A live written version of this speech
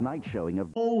Night showing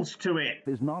of Balls to It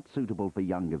is not suitable for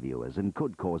younger viewers and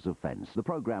could cause offence. The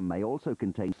programme may also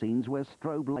contain scenes where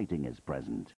strobe lighting is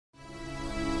present.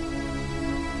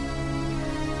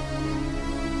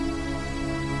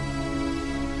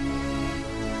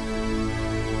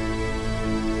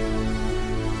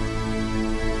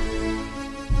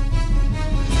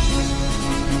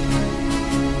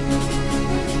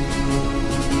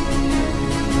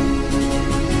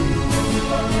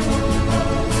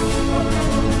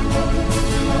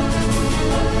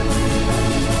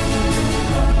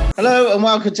 Hello and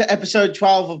welcome to episode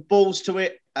 12 of Balls to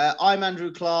It. I'm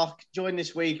Andrew Clark, joined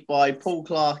this week by Paul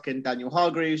Clark and Daniel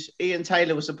Hargreaves. Ian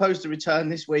Taylor was supposed to return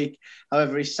this week.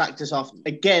 However, he sacked us off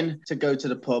again to go to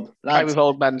the pub. Play with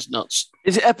old man's nuts.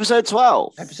 Is it episode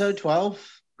 12? Episode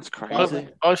 12. That's crazy.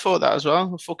 I thought that as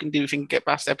well. I fucking didn't think get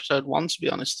past episode 1, to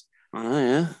be honest. Oh,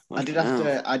 yeah. I did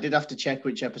have to check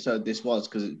which episode this was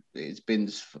because it's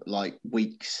been like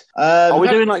weeks. Are we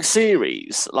doing like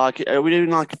series? Like, are we doing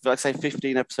like say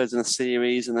 15 episodes in a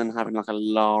series and then having like a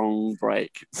long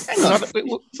break? We've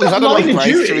had a long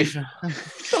break.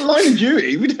 It's not line of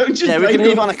duty. We don't just. Yeah, we can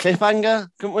leave on a cliffhanger,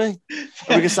 couldn't we?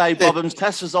 We can say Bobham's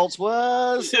test results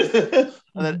was, and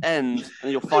then end, and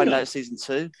you'll find out season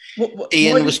 2.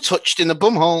 Ian was touched in the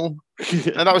bumhole,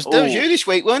 and that was you this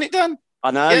week, weren't it, Dan? I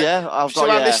know, yeah. I've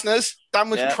got, our listeners, Dan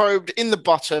was probed in the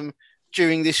bottom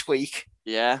during this week.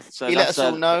 Yeah, so he let us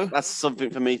all know. That's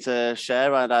something for me to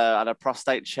share. I had a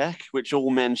prostate check, which all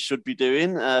men should be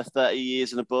doing, 30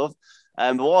 years and above.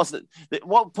 But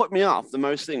what put me off the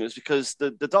most thing was because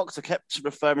the doctor kept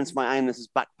referring to my anus as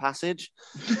back passage.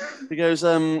 He goes,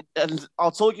 and I'll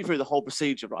talk you through the whole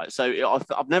procedure, right? So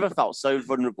I've never felt so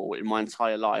vulnerable in my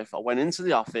entire life. I went into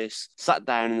the office, sat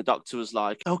down, and the doctor was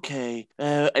like, okay,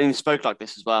 and he spoke like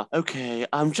this as well. Okay,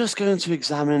 I'm just going to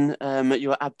examine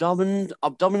your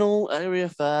abdominal area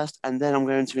first, and then I'm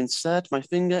going to insert my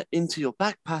finger into your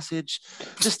back passage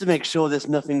just to make sure there's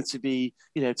nothing to be,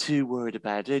 too worried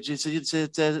about.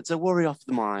 It's a worry off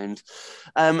the mind.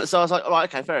 So I was like, all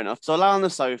right, okay, fair enough. So I lay on the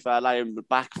sofa, lay on the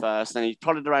back first, then he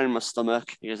prodded around in my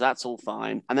stomach. He goes, that's all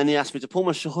fine. And then he asked me to pull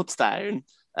my shorts down,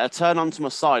 turn onto my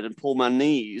side and pull my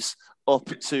knees up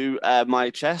to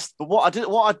my chest. But what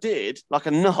I did, like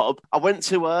a knob, I went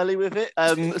too early with it.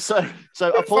 So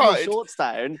I pulled my shorts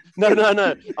down.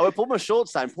 No. I would pull my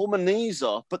shorts down, pull my knees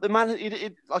up. But the man,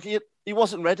 he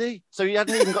wasn't ready. So he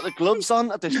hadn't even got the gloves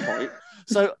on at this point.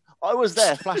 So I was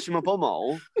there flashing my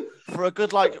bumhole for a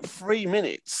good 3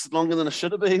 minutes longer than I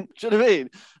should have been. Do you know what I mean?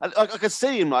 And I could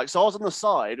see him so I was on the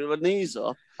side with my knees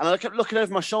up, and I kept looking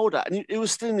over my shoulder, and he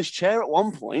was still in his chair at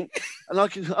one point, and I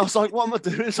was like, "What am I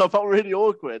doing?" So I felt really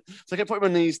awkward. So I kept putting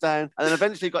my knees down, and then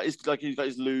eventually he got his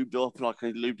lubed up,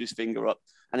 he lubed his finger up.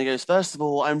 And he goes, first of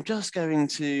all, I'm just going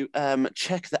to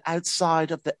check the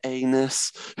outside of the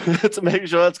anus to make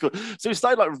sure that's good. So he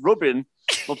started rubbing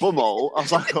my bumhole. I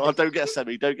was like, oh, don't get a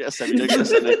semi.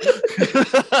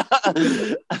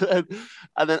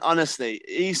 and then honestly,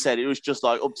 he said it was just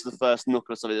up to the first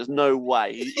knuckle or something. There's no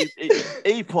way.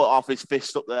 He put off his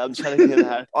fist up there. I'm telling you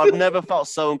now. I've never felt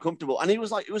so uncomfortable. And he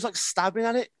was stabbing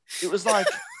at it. It was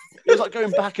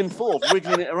going back and forth,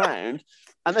 wiggling it around.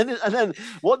 And then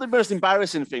what the most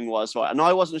embarrassing thing was, right, and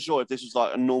I wasn't sure if this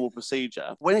was a normal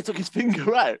procedure, when he took his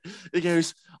finger out, he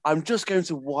goes, I'm just going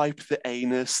to wipe the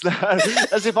anus now,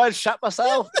 as if I'd shat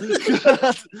myself.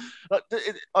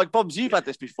 Bobs, you've had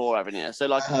this before, haven't you? So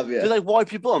do they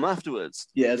wipe your bum afterwards?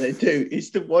 Yeah, they do.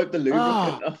 It's to wipe the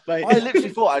lubricant off, mate. I literally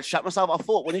thought I'd shat myself. I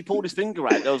thought when he pulled his finger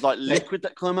out, there was liquid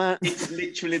that came out. It's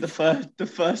literally the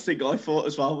first thing I thought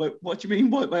as well. Wait, what do you mean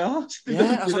wipe my ass?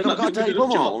 Yeah, I was like, I've got a dirty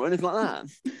bumhole or anything like that.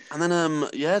 And then,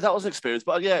 that was an experience.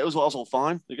 But yeah, it was all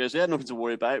fine. He goes, yeah, nothing to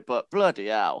worry about. But bloody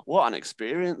hell, what an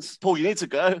experiance. Paul, you need to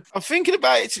go. I'm thinking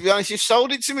about it, to be honest. You've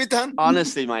sold it to me, Dan.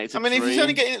 Honestly, mate. If he's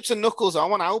only getting up to knuckles, I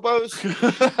want elbows.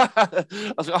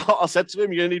 I said to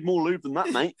him, you're going to need more lube than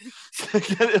that, mate.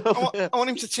 I want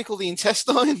him to tickle the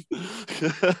intestine.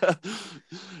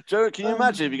 Joe, can you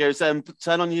imagine if he goes,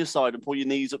 turn on your side and pull your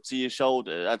knees up to your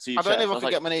shoulder? I don't know if I can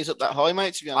get my knees up that high,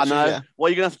 mate, to be honest. I know. What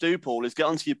you're going to have to do, Paul, is get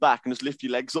onto your back and just lift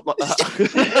your legs up like that.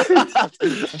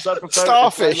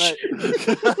 Starfish.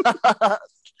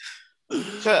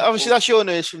 So obviously that's your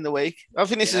news from the week. I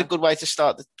think this is a good way to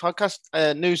start the podcast.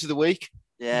 News of the week.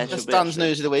 Yeah, that's Dan's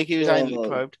news of the week. He was anally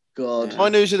probed. God. My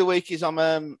news of the week is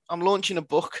I'm launching a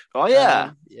book. Oh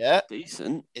yeah, yeah,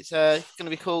 decent. It's going to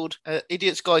be called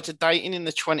 "Idiot's Guide to Dating in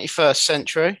the 21st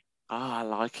Century." Ah, I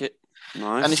like it.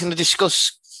 Nice. And it's going to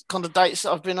discuss kind of dates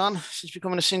that I've been on since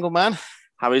becoming a single man.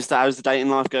 How's the dating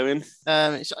life going?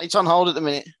 It's on hold at the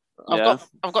minute.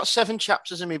 I've got 7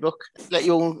 chapters in my book. Let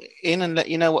you all in and let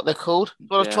you know what they're called.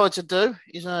 What I've tried to do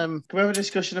is Can we have a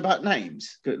discussion about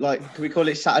names? Like, can we call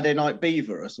it Saturday Night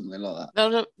Beaver or something like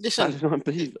that? No, listen. Saturday Night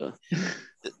Beaver.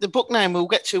 The book name we'll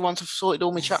get to once I've sorted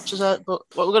all my chapters out. But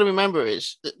what we've got to remember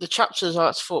is that the chapters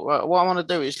are right. What I want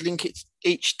to do is link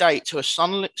each date to a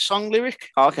song lyric.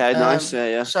 Okay, nice.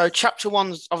 Yeah. So chapter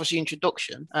 1's obviously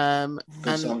introduction.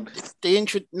 Good song. The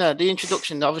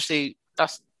introduction obviously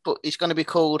but it's going to be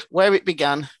called Where It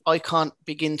Began. I Can't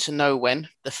Begin to Know When.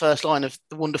 The first line of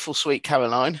The Wonderful Sweet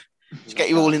Caroline. To get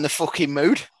you all in the fucking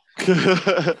mood.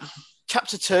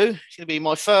 Chapter 2 is going to be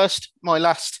My First, My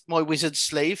Last, My Wizard's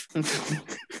Sleeve.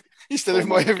 Instead of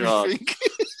my everything.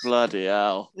 Bloody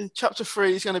hell. Chapter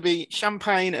 3 is going to be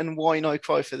Champagne and Wine I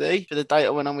Cry for Thee, for the date I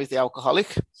went on with the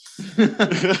alcoholic.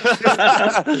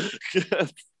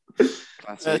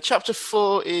 Chapter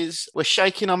 4 is We're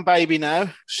Shaking on Baby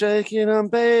Now. Shaking on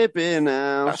Baby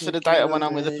Now. That's for the date I went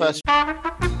on with the person.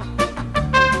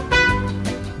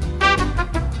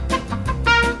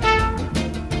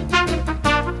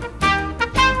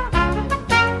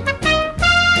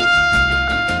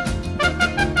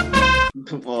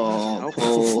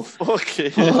 Oh,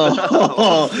 fucking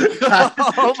oh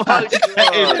my God.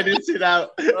 Edit it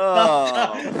out.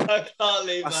 I can't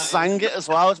leave I that. sang it as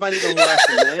well. It's made it even worse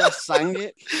than me. I sang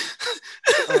it.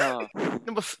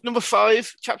 Number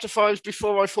 5, chapter 5 is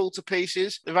Before I Fall to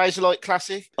Pieces, the Razorlight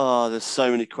Classic. Oh, there's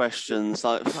so many questions.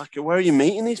 Like, fuck, where are you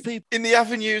meeting these people? In the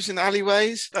avenues and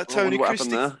alleyways, that Tony what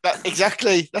Christie. happened there?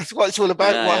 Exactly. That's what it's all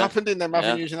about. What happened in them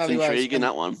avenues and alleyways. Intriguing,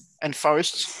 that one. And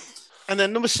forests. And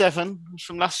then number 7 was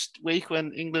from last week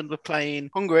when England were playing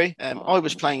Hungary. I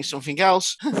was playing something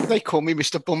else. They call me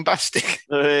Mr. Bombastic.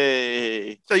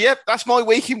 Hey. So, that's my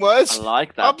week in words. I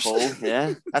like that, Paul.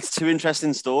 Yeah, that's 2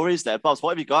 interesting stories there. Bobs, what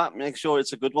have you got? Make sure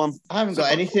it's a good one. I haven't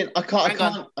got anything. I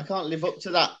can't live up to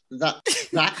that.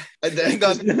 Hang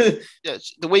on.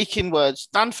 Yes, the week in words.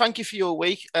 Dan, thank you for your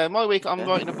week. My week, I'm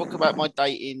writing a book about my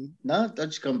dating. No, I've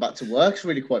just gone back to work. It's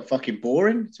really quite fucking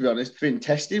boring, to be honest. Been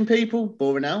testing people.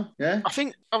 Boring now. Yeah. I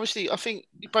think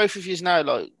both of you now,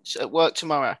 like at work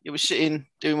tomorrow, you were sitting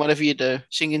doing whatever you do,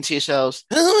 singing to yourselves.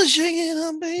 I'm singing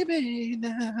on baby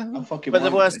now. But the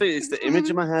worst thing is the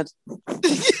image in my head.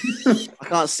 I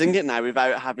can't sing it now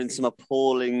without having some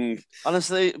appalling.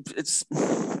 Honestly, it's.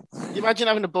 You imagine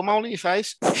having a bum hole in your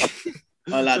face.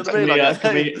 Oh, lads,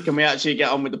 can we actually get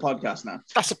on with the podcast now?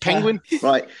 That's a penguin.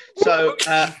 Right. So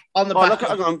on the back.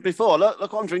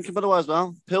 Look what I'm drinking, by the way, as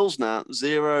well. Pilsner,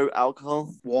 0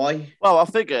 alcohol. Why? Well, I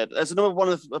figured there's another one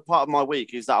of the part of my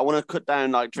week is that I want to cut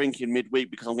down like drinking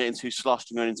midweek because I'm getting too sloshed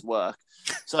and going into work.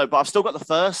 But I've still got the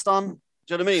first on. Do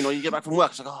you know what I mean? Or you get back from work,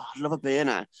 it's like, oh, I love a beer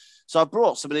now. So I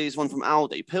brought some of these one from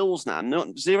Aldi, Pilsner,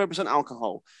 0%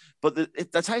 alcohol, but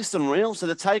they taste unreal. So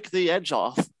they take the edge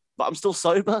off. But I'm still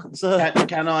sober. So.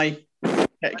 Can I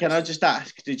just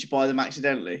ask? Did you buy them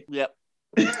accidentally? Yep.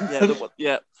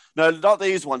 Yeah. No, not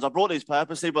these ones. I brought these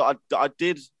purposely, but I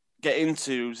did get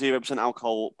into 0%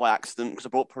 alcohol by accident because I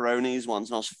brought Peroni's ones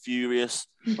and I was furious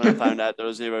when I found out there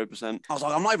was 0%. I was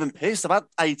like, I'm not even pissed. About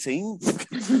 18.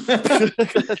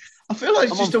 I feel like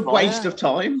it's just a waste of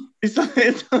time. Is that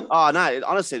it? Oh no!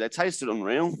 Honestly, they tasted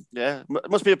unreal. Yeah,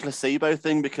 it must be a placebo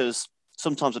thing because.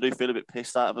 Sometimes I do feel a bit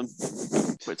pissed out of them,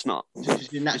 but it's not.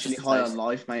 You're naturally high on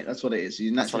life, mate. That's what it is.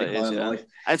 You're naturally high on life.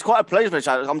 And it's quite a pleasure.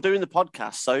 I'm doing the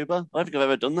podcast sober. I don't think I've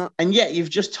ever done that. And yet you've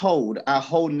just told our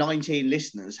whole 19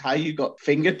 listeners how you got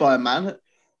fingered by a man.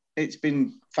 It's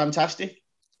been fantastic.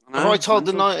 Have I told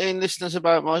the 19 listeners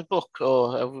about my book,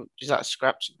 or is that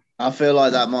scrapped? I feel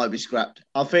like that might be scrapped.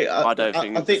 I think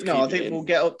we'll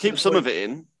get up. Keep some of it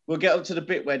in. We'll get up to the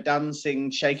bit where Dan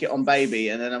sings Shake It On Baby,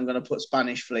 and then I'm going to put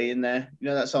Spanish Flea in there. You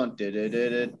know that song?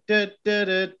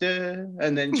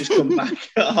 And then just come back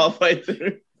halfway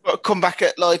through. Come back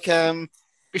at like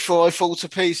Before I Fall to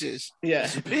Pieces. Yeah.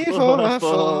 Before I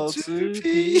Fall to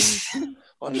Pieces.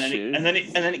 And then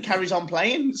it carries on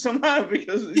playing somehow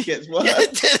because it gets worse.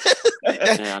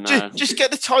 Just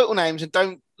get the title names and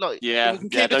don't like. Yeah. We can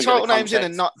keep the title names in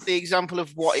and not the example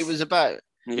of what it was about.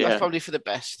 Yeah. That's probably for the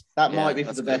best. That might be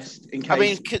for the best. In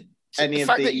case the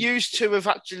fact that you two have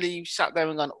actually sat there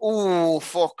and gone, oh,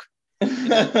 fuck.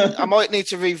 I might need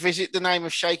to revisit the name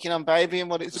of Shaking on Baby and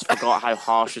what it's about. I forgot how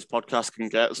harsh this podcast can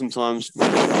get sometimes.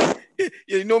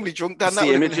 You're normally drunk, Dan.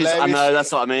 The images. I know,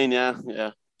 that's what I mean,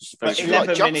 yeah. But It's like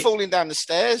 11 Jock minutes. falling down the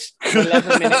stairs. We're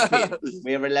 11 minutes in.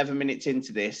 We are 11 minutes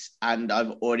into this, and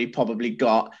I've already probably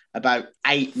got about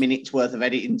 8 minutes worth of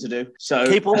editing to do. So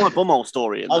Keep all my bumhole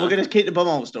story in. we're going to keep the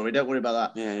bumhole story. Don't worry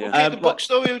about that. Yeah, We'll yeah. keep the book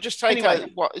story. We'll just take out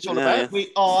what it's all about.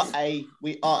 We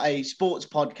are a sports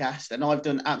podcast, and I've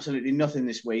done absolutely nothing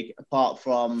this week apart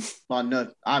from I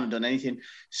haven't done anything.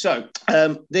 So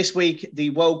this week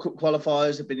the World Cup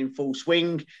qualifiers have been in full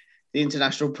swing. The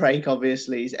international break,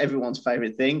 obviously, is everyone's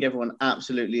favourite thing. Everyone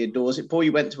absolutely adores it. Paul,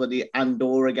 you went to the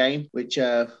Andorra game, which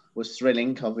was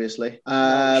thrilling, obviously.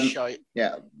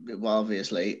 Yeah, well,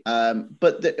 obviously.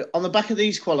 But on the back of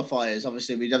these qualifiers,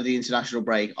 obviously, we have the international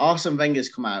break. Arsene Wenger's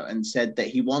come out and said that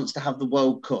he wants to have the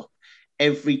World Cup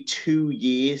every 2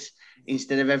 years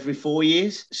instead of every 4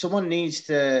 years. Someone needs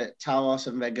to tell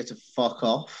Arsene Wenger to fuck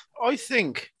off. I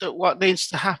think that what needs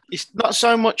to happen is not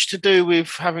so much to do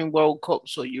with having World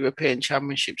Cups or European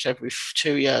Championships every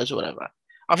 2 years or whatever.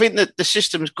 I think that the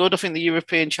system's good. I think the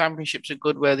European Championships are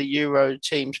good where the Euro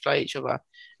teams play each other.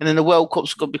 And then the World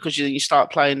Cup's good because you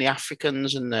start playing the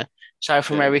Africans and the South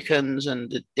Americans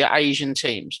and the Asian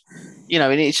teams. You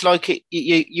know, and it's like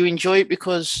you enjoy it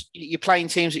because you're playing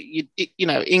teams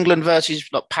that England versus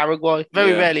like Paraguay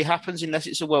very rarely happens unless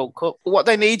it's a World Cup. But what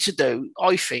they need to do,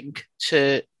 I think,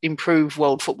 to improve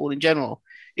world football in general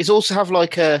is also have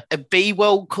like a B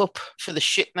World Cup for the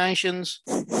shit nations.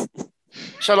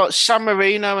 So like San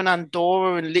Marino and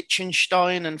Andorra and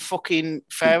Liechtenstein and fucking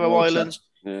Faroe Islands.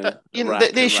 Yeah.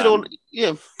 They should all,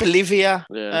 Bolivia,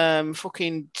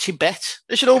 fucking Tibet.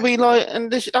 They should all be like,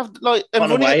 and they should have like on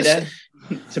away then.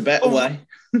 Tibet away.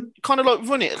 Kind of like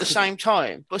run it at the same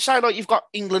time. But say like you've got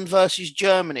England versus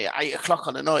Germany at 8 o'clock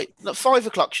on the night. At 5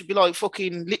 o'clock should be like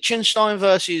fucking Liechtenstein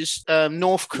versus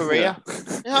North Korea.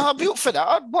 I'd be up for that.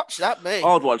 I'd watch that, mate.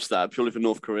 I'd watch that purely for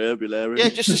North Korea. It'd be hilarious. Yeah,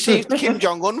 just to see if Kim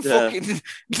Jong-un fucking...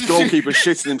 Goalkeeper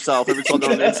shitting himself every time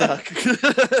they're on the attack.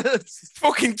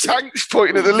 Fucking tanks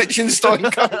pointing at the Liechtenstein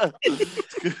goal.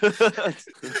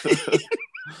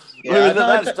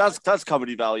 That's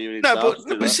comedy value in no,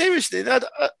 itself. but seriously,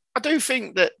 I do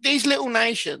think that these little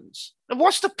nations,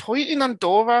 what's the point in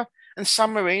Andorra and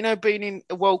San Marino being in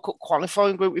a World Cup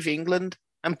qualifying group with England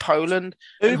and Poland?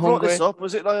 Who brought this up?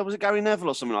 Was it Gary Neville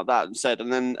or something like that?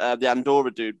 And then the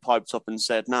Andorra dude piped up and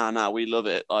said, "Nah, we love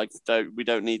it. Like, we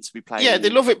don't need to be playing." Yeah, they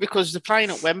love it because they're playing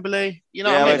at Wembley. You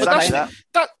know what I mean? Exactly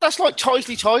But that's like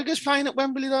Tisley Tigers playing at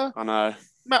Wembley, though. I know.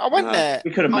 Mate, I went there.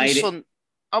 We could have made it.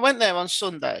 I went there on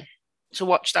Sunday to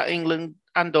watch that England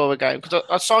Andorra game because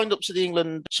I signed up to the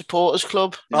England supporters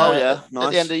club. Nice. At the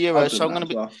end of the Euro, so I'm going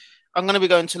to be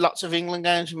going to lots of England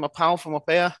games with my pal from up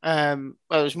here. Well,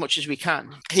 as much as we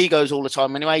can. He goes all the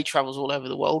time anyway. He travels all over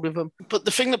the world with them. But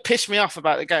the thing that pissed me off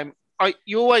about the game,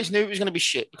 you always knew it was going to be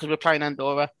shit because we're playing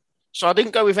Andorra. So I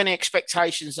didn't go with any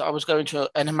expectations that I was going to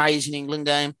an amazing England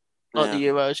game like the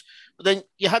Euros. But then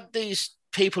you had these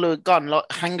people who had gone like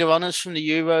hanger-oners from the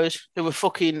Euros who were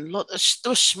fucking like they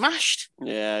were smashed.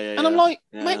 And I'm like,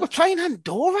 mate, we're playing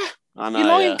Andorra. I know, you're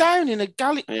lying down in a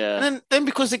galley. And then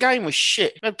because the game was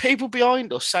shit, we had people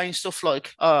behind us saying stuff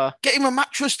like, get him a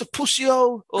mattress to pussy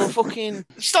hole, or fucking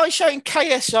started shouting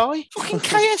KSI. Fucking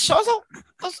KSI.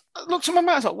 I looked at my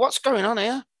mate, I was like, what's going on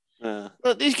here?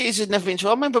 But these kids had never been to.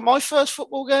 I remember my first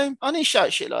football game. I didn't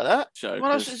shout shit like that. When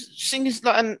I was singing,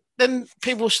 and then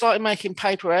people started making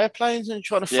paper airplanes and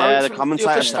trying to throw it from the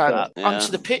upper stand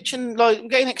onto the pitch, and like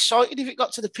getting excited if it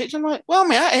got to the pitch. I'm like, well,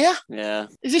 I'm out here. Yeah.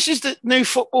 If this is the new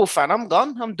football fan, I'm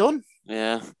gone. I'm done.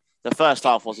 Yeah. The first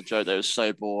half was a joke. It was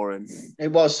so boring.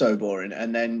 It was so boring.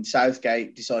 And then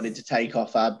Southgate decided to take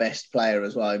off our best player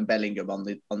as well in Bellingham on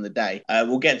the day.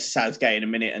 We'll get to Southgate in a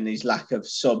minute and his lack of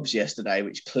subs yesterday,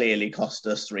 which clearly cost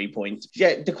us 3 points.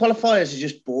 Yeah, the qualifiers are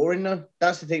just boring though.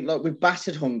 That's the thing. Like, we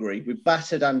battered Hungary. We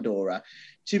battered Andorra.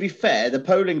 To be fair, the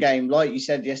Poland game, like you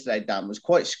said yesterday, Dan, was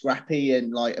quite scrappy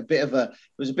and like a bit of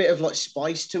like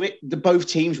spice to it. Both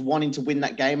teams wanting to win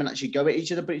that game and actually go at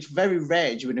each other, but it's very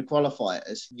rare during the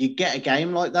qualifiers you get a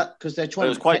game like that because they're trying. It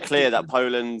was quite clear that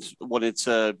Poland wanted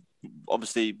to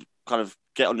obviously kind of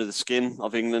get under the skin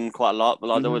of England quite a lot, but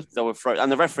like they were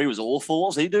and the referee was awful. What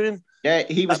was he doing? Yeah,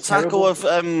 he was terrible.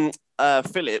 Tackle of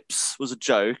Phillips was a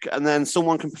joke, and then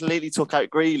someone completely took out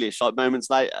Grealish like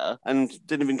moments later and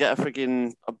didn't even get a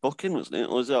booking, wasn't it?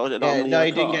 Or was it? No,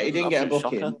 he didn't get a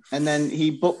booking, and then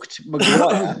he booked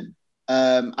Maguire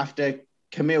after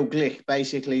Camille Glick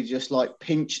basically just like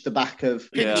pinched the back of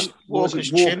Walker's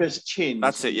chin.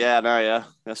 That's it. Yeah, no, yeah,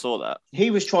 I saw that.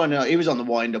 He was on the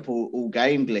wind up all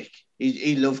game, Glick.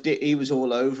 He loved it. He was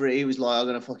all over it. He was like, I'm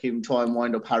going to fucking try and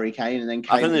wind up Harry Kane. And then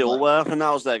Kane I think they all were. I think that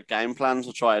was their game plan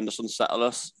to try and just unsettle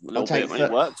us a little bit.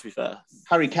 It worked, to be fair.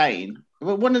 Harry Kane.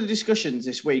 Well, one of the discussions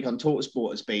this week on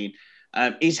TalkSport has been,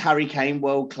 is Harry Kane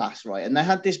world class, right? And they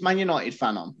had this Man United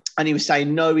fan on, and he was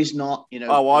saying, no, he's not. You know.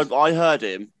 Oh, I heard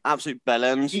him. Absolute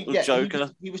bellends. Joker.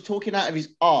 He was talking out of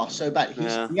his arse so bad.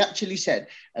 He actually said,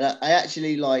 and I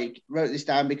actually wrote this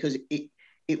down because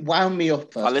it wound me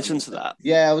up. I listened to that.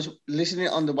 Yeah, I was listening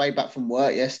on the way back from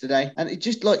work yesterday, and it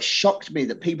just shocked me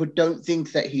that people don't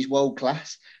think that he's world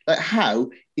class. Like, how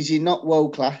is he not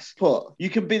world class? But you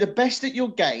can be the best at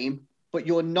your game, but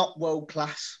you're not world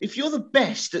class. If you're the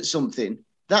best at something,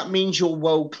 that means you're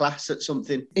world class at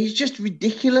something. It's just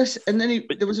ridiculous. And then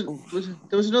there was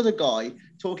another guy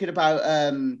talking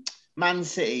about Man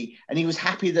City, and he was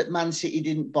happy that Man City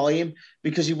didn't buy him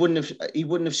because he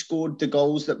wouldn't have scored the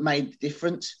goals that made the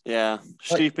difference. Yeah,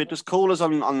 stupid. Just call us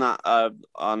on that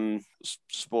on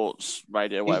sports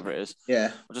radio, whatever it is.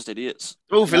 Yeah, we're just idiots.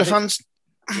 Oh, Villa fans.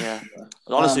 Yeah,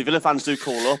 honestly, Villa fans do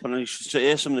call up, and you should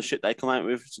hear some of the shit they come out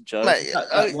with. It's a joke. Mate,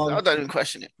 I don't even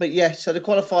question it. But yeah, so the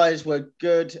qualifiers were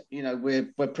good. You know,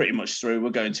 we're pretty much through.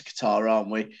 We're going to Qatar, aren't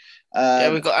we?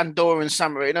 Yeah, we've got Andorra and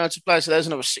San Marino to play, so there's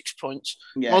another 6 points.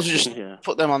 Yeah, might as well just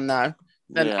put them on now.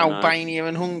 Then Albania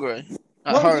and Hungary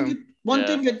at home. One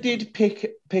thing that did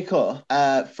pick up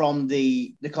from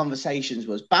the conversations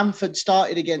was Bamford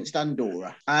started against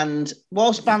Andorra. And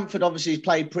whilst Bamford obviously has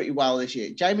played pretty well this year,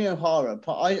 Jamie O'Hara,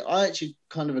 I actually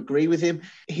kind of agree with him.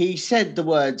 He said the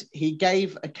words, he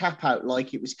gave a cap out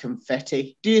like it was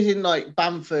confetti. Do you think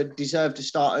Bamford deserved to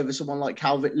start over someone like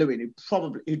Calvert-Lewin,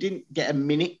 who didn't get a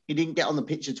minute? He didn't get on the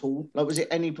pitch at all. Was it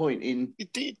any point in...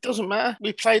 It doesn't matter.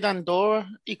 We played Andorra.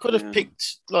 He could have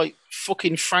picked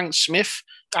fucking Frank Smith,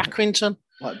 Accrington.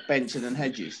 Like Benson and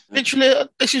Hedges. Literally,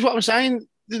 this is what I'm saying.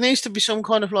 There needs to be some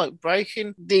kind of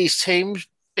breaking these teams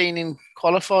being in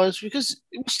qualifiers, because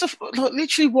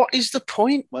literally, what is the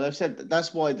point? Well, they've said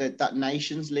that's why that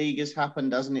Nations League has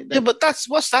happened, hasn't it? Yeah, but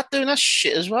what's that doing? That's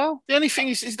shit as well. The only thing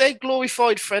is they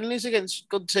glorified friendlies against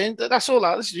good teams. That's all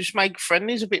that is. Just make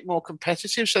friendlies a bit more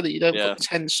competitive so that you don't put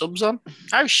 10 subs on.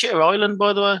 How shit are Ireland,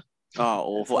 by the way?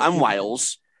 Oh, awful. And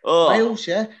Wales. Wales,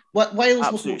 yeah. Wales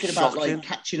Absolutely were talking about shocking.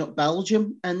 catching up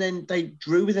Belgium, and then they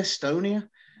drew with Estonia.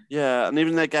 Yeah, and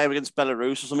even their game against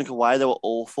Belarus or something away, they were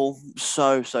awful.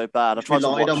 So bad. I tried to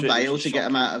watch on it. Bale to get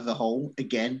him out of the hole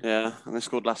again. Yeah, and they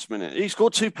scored last minute. He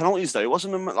scored 2 penalties though. It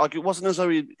wasn't as though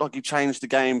he changed the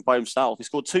game by himself. He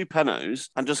scored 2 penalties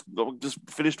and just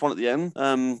finished one at the end.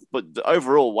 But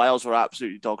overall, Wales were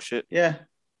absolutely dog shit. Yeah,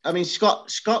 I mean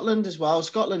Scotland as well.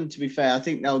 Scotland, to be fair, I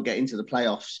think they'll get into the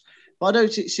playoffs. But I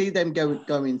don't see them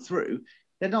going through.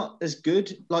 They're not as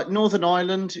good. Like Northern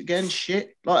Ireland, again,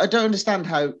 shit. I don't understand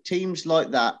how teams like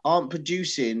that aren't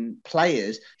producing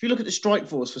players. If you look at the strike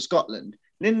force for Scotland,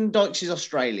 Lyndon Dykes is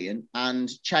Australian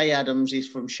and Che Adams is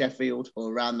from Sheffield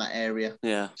or around that area.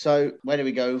 Yeah. So where do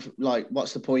we go?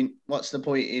 What's the point? What's the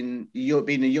point in you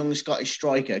being a young Scottish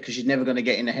striker because you're never going to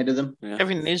get in ahead of them? Yeah.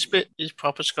 Kevin Nisbet is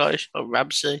proper Scottish, or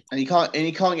Ramsey. And he can't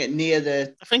get near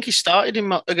the... I think he started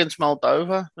against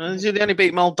Moldova. They only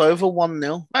beat Moldova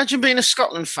 1-0. Imagine being a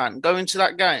Scotland fan, going to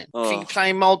that game. If you're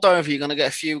playing Moldova, you're going to get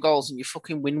a few goals and you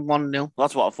fucking win 1-0. Well,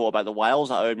 that's what I thought about the Wales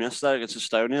at home yesterday against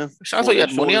Estonia. I thought you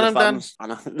had money on them, Dan.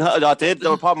 No, I did. They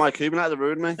were part of my accumulator. They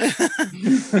ruined me.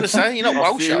 I'm saying, you're not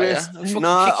Welsh, are you?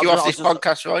 I'll kick you off this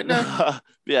podcast right now.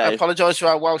 Yeah, I apologise to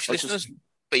our Welsh listeners,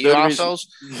 but you're arseholes.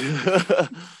 The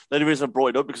only reason I brought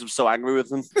it up because I'm so angry with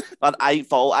them. I had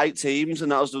 8 teams,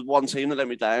 and that was the one team that let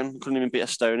me down. Couldn't even beat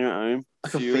Estonia at home. I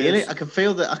can feel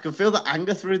it. I can feel the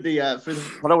anger through the. I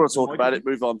don't want to talk about it.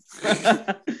 Move on.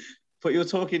 But you're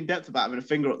talking in depth about having a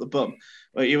finger up the bum.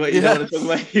 But you don't want to talk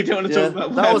about. You don't want to talk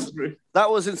about that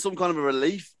was in some kind of a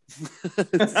relief.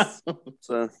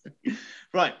 So.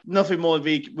 Right, nothing more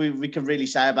we can really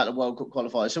say about the World Cup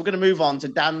qualifiers. So we're going to move on to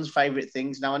Dan's favourite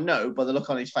things. Now I know by the look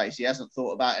on his face he hasn't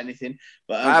thought about anything.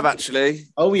 But I have actually.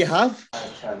 Oh, you have?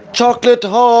 Chocolate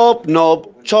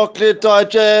hobnob, chocolate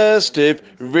digestive,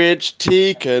 rich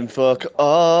tea can fuck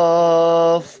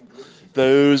off.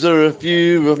 Those are a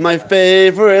few of my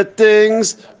favourite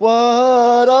things.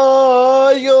 What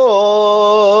are yours,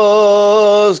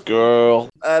 girl?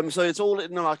 So it's all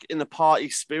in the party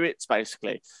spirits,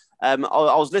 basically. I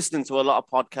was listening to a lot of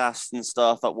podcasts and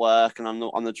stuff at work and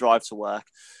on the drive to work.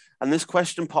 And this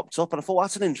question popped up, and I thought,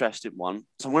 that's an interesting one.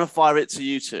 So I'm going to fire it to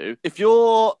you two. If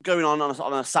you're going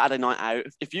on a Saturday night out,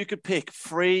 if you could pick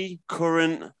 3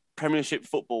 current Premiership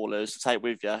footballers to take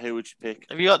with you, who would you pick?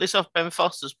 Have you got this off Ben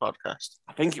Foster's podcast?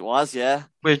 I think it was, yeah.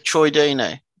 With Troy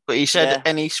Deeney. But he said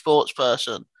any sports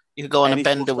person you could go on Any a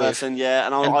bender sports with. person, yeah.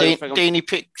 And And Deanie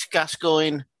picked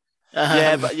Gascoigne.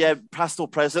 Past or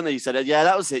present. He said, yeah,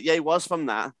 that was it. Yeah, he was from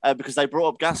that because they brought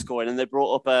up Gascoigne and they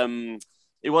brought up.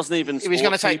 It wasn't even. He was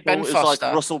going to take Ben It was Foster.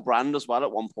 like Russell Brand as well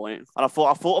at one point. And I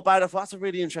thought about it. I thought that's a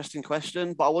really interesting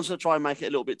question, but I wanted to try and make it a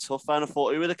little bit tougher. And I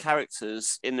thought, who are the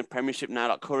characters in the Premiership now,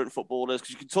 like current footballers?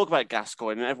 Because you can talk about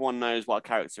Gascoigne and everyone knows what a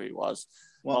character he was.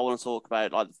 But I want to talk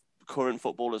about like current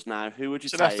footballers now. Who would you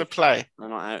take? Have to play. They're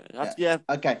not out. Yeah.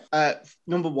 Okay.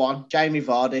 Number 1, Jamie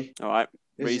Vardy. All right.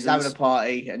 He's having a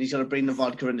party and he's going to bring the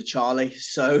vodka and the Charlie.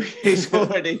 So he's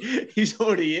already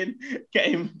in. Get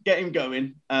him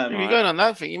going. If you're going on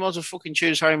that thing, you might as well fucking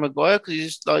choose Harry Maguire because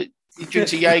he's like, he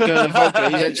drinks a Jaeger and a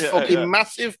vodka. He's fucking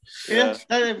massive. Yeah.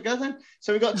 There we go then.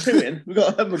 So we got 2 in. We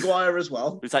got Maguire as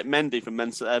well. We take Mendy from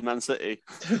Man City.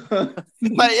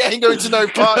 Mate, he ain't going to no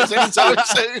parties anytime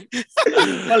soon.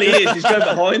 Well, he is. He's going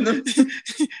behind them.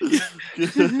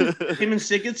 Him and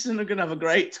Sigurdsson are going to have a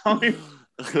great time.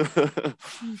 Fucking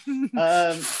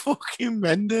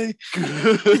Mendy.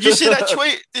 Did you see that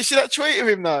tweet? Did you see that tweet of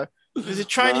him though? There's a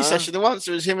training session. And once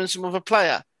it was him and some other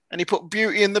player, and he put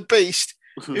Beauty and the Beast.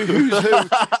 Who's who?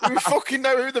 We fucking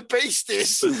know who the Beast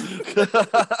is. So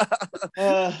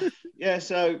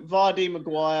Vardy,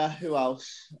 Maguire. Who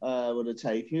else would I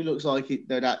take? Who looks like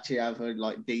they'd actually have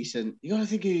a decent? You got to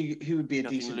think who would be a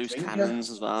decent loose drinker? cannons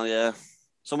as well. Yeah.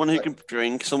 Someone who can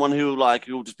drink, someone who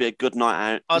will just be a good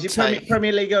night out. Is it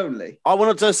Premier League only? I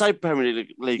wanted to say Premier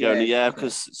League only,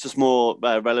 because it's just more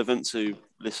relevant to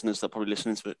listeners that are probably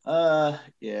listening to it.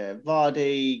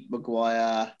 Vardy,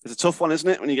 Maguire. It's a tough one, isn't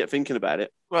it, when you get thinking about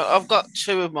it? Well, I've got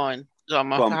 2 of mine. So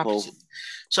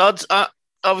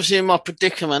obviously in my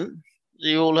predicament,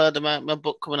 you all heard about my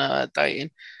book coming out dating.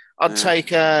 I'd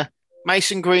take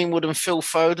Mason Greenwood and Phil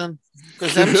Foden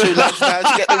because them 2 lads now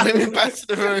to get the women back to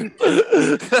the room.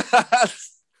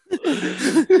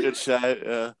 Good shout,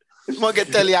 yeah. Might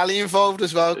get Dele Alli involved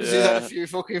as well because he's had a few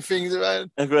fucking things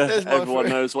around. Everyone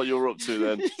knows what you're up to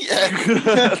then.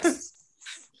 Yeah.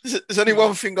 There's only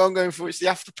one thing I'm going for. It's the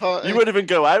after party. You wouldn't even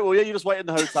go out, well, you just wait in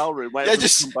the hotel room, wait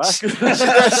just come back.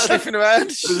 Just sniffing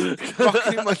around,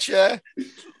 rocking in my chair.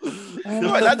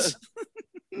 Right, lads.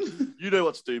 You know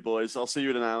what to do, boys. I'll see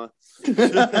you in an hour.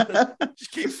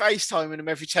 Just keep FaceTiming them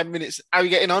every 10 minutes. How are you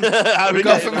getting on?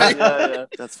 Yeah.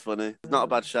 That's funny. Not a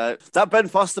bad shout. That Ben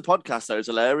Foster podcast, though, is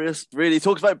hilarious. Really, he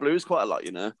talks about blues quite a lot,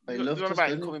 you know. They love about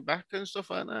him coming back and stuff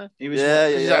like that. He was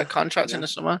he's out of contract in the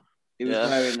summer. He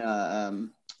was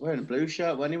wearing a blue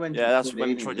shirt when he went. Yeah, that's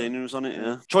when Troy Deeney was on it.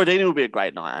 Yeah, Troy Deeney would be a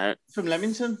great night out. From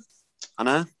Leamington. I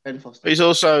know. Ben Foster. But he's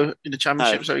also in the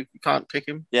championship, so you can't pick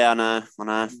him. Yeah, I know.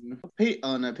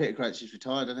 Peter Crouch is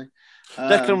retired, I think.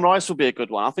 Declan Rice will be a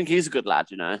good one. I think he's a good lad,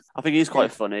 you know. I think he's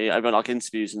quite funny. Over like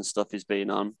interviews and stuff he's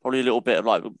been on. Probably a little bit of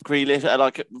like Grealish,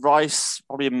 like Rice,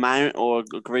 probably a Mount or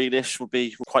Grealish would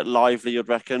be quite lively, you'd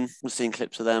reckon. We've seen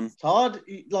clips of them. It's hard.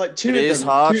 Like two it of is them.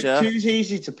 hard, yeah. Two's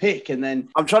easy to pick, and then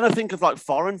I'm trying to think of like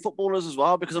foreign footballers as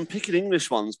well because I'm picking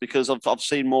English ones because I've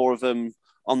seen more of them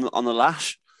on the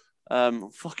lash.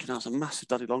 Fucking hell, it's a massive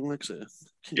daddy long legs here.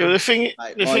 Yeah, the thing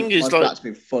is, my flat's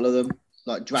been full of them,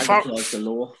 like dragonflies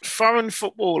galore. Foreign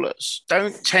footballers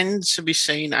don't tend to be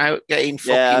seen out getting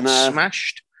fucking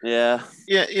smashed. Yeah.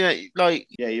 Yeah,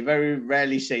 you very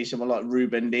rarely see someone like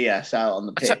Ruben Dias out on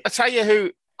the pitch. I tell you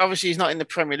who, obviously he's not in the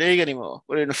Premier League anymore.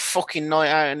 We're in a fucking night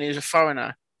out and he's a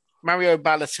foreigner. Mario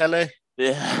Balotelli.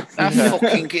 Yeah. That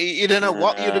fucking, you don't know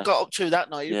what you'd have got up to that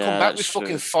night. You'd come back with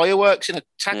fucking fireworks in a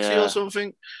taxi or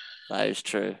something. That is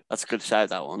true. That's a good shout,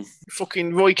 that one.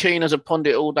 Fucking Roy Keane as a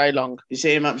pundit all day long. You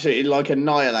see him absolutely like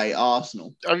annihilate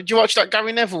Arsenal. Did you watch that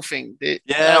Gary Neville thing?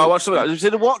 I watched it. Did you see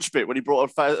the watch bit when he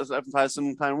brought a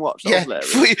 £11,000 watch? That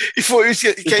was hilarious. He thought he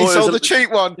sold the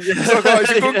cheap one. Yeah. So guys,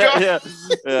 a good guy.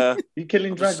 Yeah. You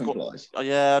killing dragonflies?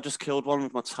 Yeah, I just killed one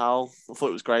with my towel. I thought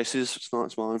it was Grace's. It's not,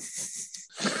 it's mine.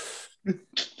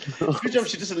 Good job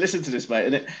she doesn't listen to this,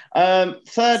 mate, innit?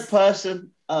 Third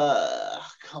person,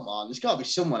 come on, there's got to be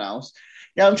someone else.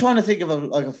 Yeah, I'm trying to think of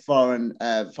a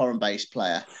foreign-based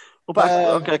player. What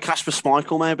about Kasper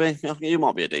Schmeichel, maybe? I think you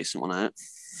might be a decent one out.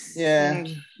 Yeah.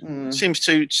 Seems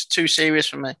too serious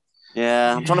for me.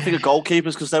 Yeah, I'm trying to think of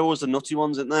goalkeepers because they're always the nutty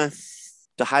ones, isn't there?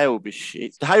 De Gea would be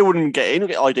shit. De Gea wouldn't get in. He'll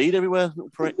get ID'd everywhere.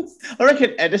 I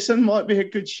reckon Edison might be a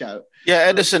good shout. Yeah,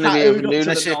 Edison would be a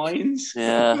lunatic.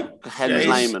 Yeah,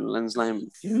 Lens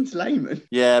Lehman.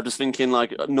 Yeah, I'm just thinking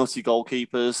like nutty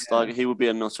goalkeepers. Yeah. Like he would be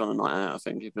a nutter on a night out. I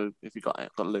think if he got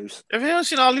loose. Have you ever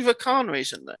seen Oliver Kahn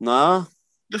recently? No.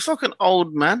 Looks like an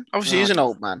old man. Obviously, he's an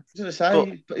old man. I was going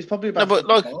to say, but he's probably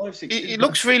about. He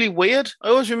looks really weird. I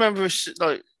always remember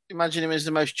like imagine him as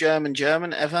the most German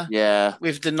ever. Yeah.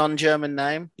 With the non-German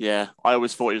name. Yeah. I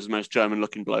always thought he was the most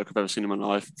German-looking bloke I've ever seen in my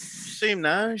life. See him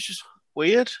now. He's just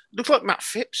weird. Looks like Matt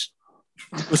Phipps.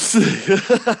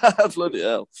 Bloody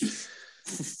hell.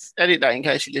 Edit that in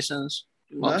case he listens.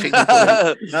 You might No. think I'm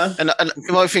calling- No, and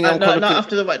you might think I'm no, calling- not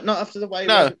after the way.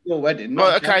 No. Your wedding.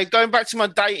 Right, not okay, going back to my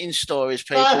dating stories,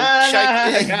 people. I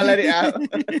can't let it out.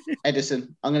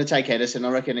 Edison. I'm going to take Edison.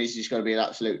 I reckon he's just got to be an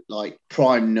absolute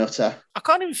prime nutter. I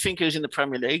can't even think who's in the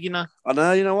Premier League, you know. I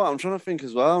know, you know what? I'm trying to think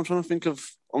as well. I'm trying to think of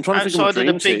Outside my of the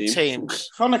dream big team. teams.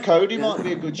 Connor Cody might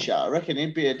be a good shot. I reckon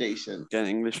he'd be a decent. Get an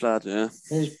English lad, yeah.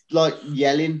 He's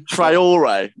yelling.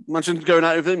 Traore. Imagine going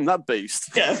out with him, that beast.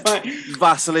 Yeah, mate.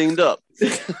 Vaselined up.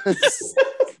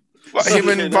 What, him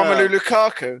and Romelu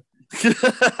Lukaku?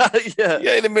 Yeah.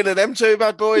 Yeah, in the middle of them two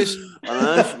bad boys. I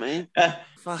know, for me.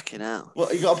 Fucking hell.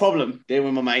 What, you got a problem? Dealing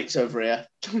with my mates over here.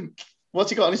 What's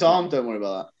he got on his arm? Don't worry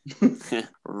about that.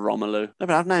 Romelu. They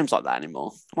don't have names like that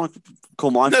anymore. I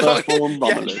call my No, firstborn yeah,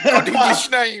 Romelu. got English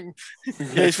name.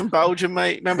 Yeah, he's from Belgium,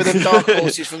 mate. Remember them dark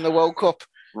horses from the World Cup?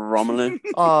 Romelu.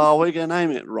 Oh, we're going to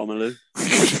name it Romelu.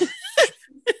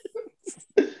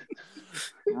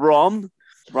 Romy.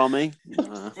 Romelu.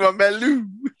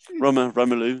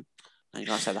 Romelu. You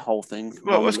got to say the whole thing.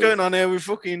 Right, what's Romelu. going on here with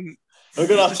fucking... We're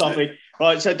good off topic.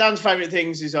 Right, so Dan's favourite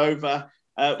things is over.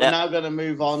 We're now going to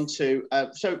move on to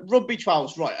so rugby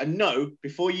 12s. Right, and no,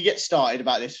 before you get started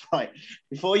about this, right,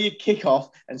 before you kick off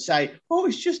and say, "Oh,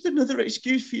 it's just another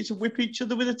excuse for you to whip each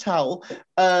other with a towel."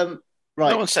 Right,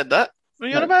 No one said that. What are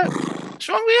you on about? What's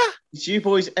wrong with you? it's you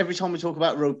boys. Every time we talk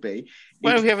about rugby,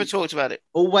 When have we ever talked about it?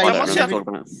 always. I don't what's know that? what you're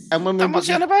talking about. And when we What's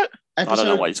he on about? I don't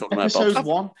know what you're talking about, Bob. Episode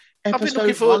one. I've been looking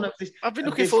Episode forward- one of this. I've been of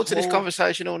looking this forward to this whole-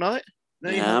 conversation all night.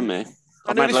 No, you Yeah, haven't. me. I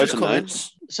I've knew made this loads was of coming.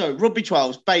 notes. So rugby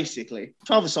 12s, basically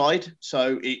 12 aside,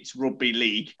 so it's rugby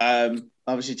league.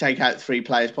 Obviously take out 3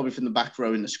 players, probably from the back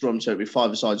row in the scrum, so it'd be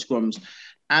 5-a-side scrums.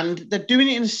 And they're doing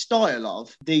it in a style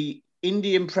of the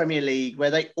Indian Premier League where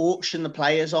they auction the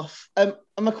players off. And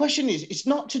my question is, it's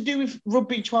not to do with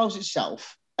rugby 12s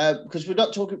itself. Because we're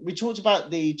not talking, we talked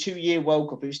about the 2-year World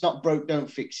Cup. If it's not broke, don't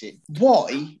fix it.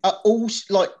 Why are all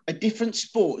a different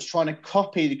sports trying to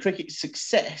copy the cricket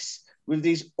success with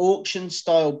these auction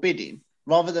style bidding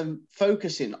rather than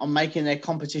focusing on making their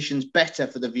competitions better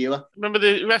for the viewer? Remember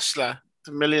the wrestler,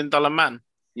 the $1 Million Man?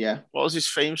 Yeah. What was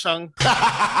his theme song?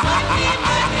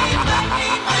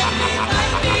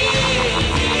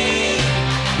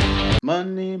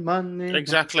 Money, money.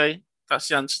 Exactly. That's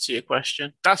the answer to your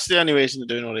question. That's the only reason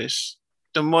they're doing all this.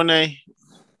 The money.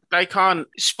 They can't.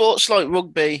 Sports like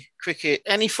rugby, cricket,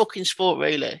 any fucking sport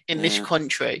really in this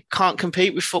country can't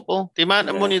compete with football. The amount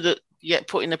of money that you get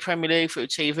put in the Premier League through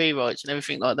TV rights and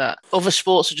everything like that. Other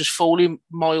sports are just falling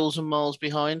miles and miles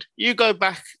behind. You go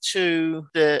back to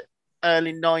the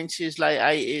early 90s, late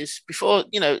 80s, before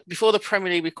the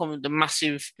Premier League became the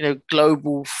massive,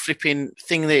 global flipping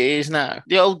thing that it is now.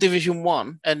 The old Division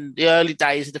 1 and the early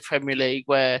days of the Premier League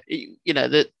where,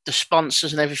 the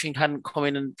sponsors and everything hadn't come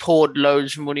in and poured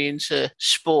loads of money into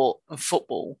sport and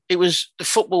football. The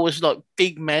football was like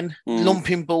big men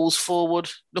lumping balls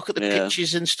forward. Look at the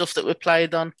pitches and stuff that were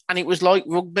played on. And it was like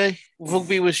rugby.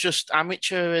 Rugby was just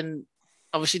amateur and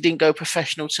obviously didn't go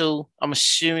professional till, I'm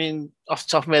assuming, off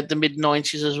the top of my head, the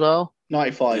mid-90s as well.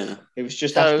 95. Yeah. It was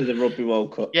just after the Rugby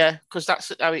World Cup. Yeah, because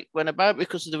that's how it went about.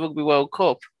 Because of the Rugby World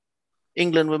Cup,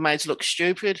 England were made to look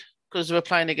stupid because they were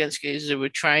playing against geezers who were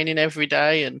training every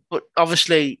day. But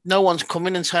obviously, no one's come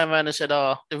in and turned around and said,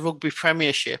 the Rugby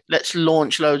Premiership, let's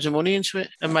launch loads of money into it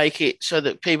and make it so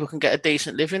that people can get a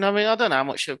decent living. I mean, I don't know how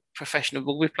much a professional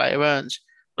rugby player earns,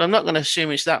 but I'm not going to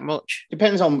assume it's that much.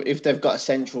 Depends on if they've got a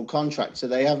central contract. So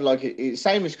they have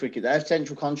same as cricket. They have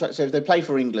central contracts. So if they play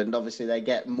for England, obviously they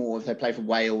get more. If they play for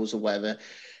Wales or whatever,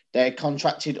 they're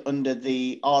contracted under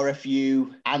the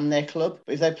RFU and their club.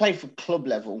 But if they play for club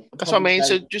level, that's what I mean.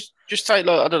 So just take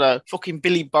I don't know, fucking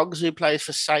Billy Boggs who plays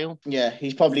for Sale. Yeah,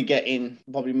 he's probably getting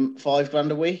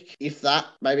 $5,000 a week, if that,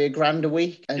 maybe $1,000 a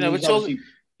week. And we're talking.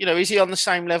 Is he on the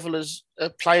same level as a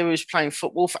player who's playing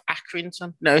football for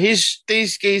Accrington? No, these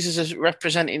geezers are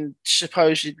representing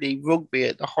supposedly rugby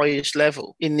at the highest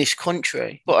level in this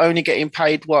country, but only getting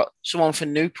paid what someone for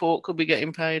Newport could be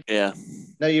getting paid. Yeah.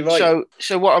 No, you're right.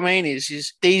 So what I mean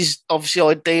is these obviously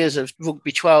ideas of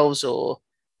rugby 12s or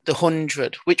the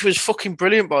 100, which was fucking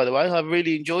brilliant, by the way. I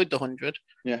really enjoyed the 100.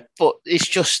 Yeah. But it's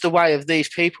just the way of these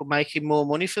people making more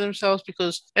money for themselves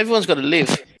because everyone's got to live.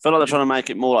 I feel like they're trying to make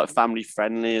it more like family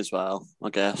friendly as well, I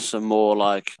guess, and more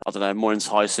like, I don't know, more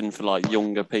enticing for like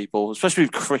younger people, especially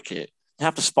with cricket. You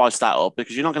have to spice that up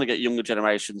because you're not going to get younger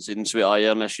generations into it, are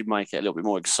you? Unless you make it a little bit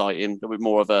more exciting, a little bit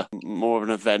more of an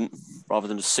event rather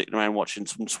than just sitting around watching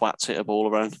some twats hit a ball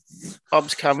around.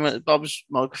 Bob's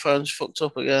microphone's fucked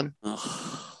up again.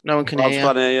 No one can Bob's hear.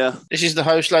 can't hear you. This is the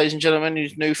host, ladies and gentlemen,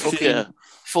 whose new fucking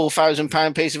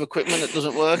 £4,000 piece of equipment that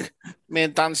doesn't work. Me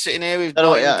and Dan sitting here with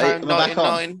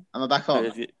 £99. Am I back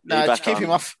on? No, just keep him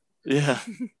off. Yeah.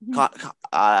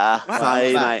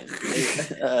 Hi, mate.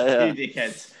 You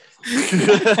dickheads.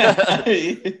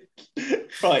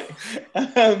 Right.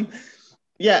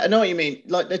 Yeah, I know what you mean.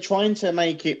 Like, they're trying to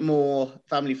make it more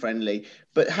family friendly,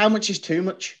 but how much is too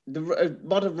much? The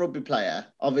modern rugby player,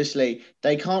 obviously,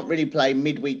 they can't really play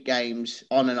midweek games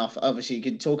on and off. Obviously, you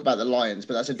can talk about the Lions,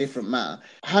 but that's a different matter.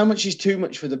 How much is too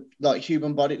much for the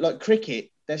human body? Like cricket,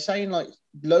 they're saying like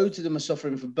loads of them are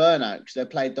suffering from burnout because they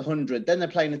played the 100, then they're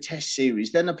playing a test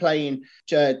series, then they're playing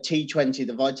T20,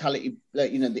 the Vitality,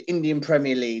 the Indian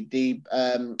Premier League, the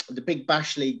Big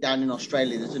Bash League down in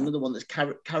Australia. There's another one that's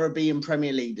Caribbean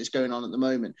Premier League that's going on at the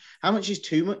moment. How much is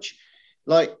too much?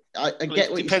 Like, I get what you're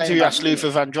saying. Depends who you ask Luther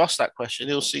Vandross that question.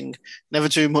 He'll sing "Never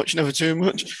Too Much, Never Too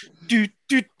Much." Do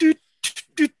do do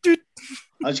do do.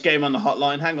 I'll just get him on the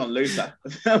hotline. Hang on, Luther.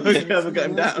 We've never got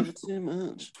him down. Too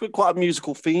much. It's been quite a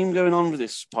musical theme going on with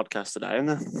this podcast today, and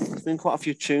there's been quite a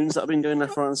few tunes that have been going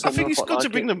left, right, and centre. I think it's good to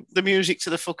bring the music to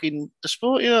the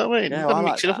sport. You know what I mean? Yeah, You've got to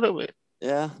mix it up a little bit.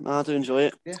 Yeah, no, I do enjoy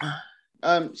it.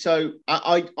 Yeah. So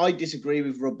I disagree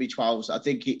with rugby 12s. I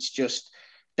think it's just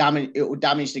it will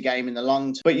damage the game in the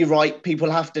long term. But you're right,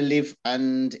 people have to live,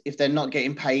 and if they're not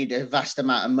getting paid a vast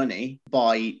amount of money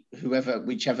by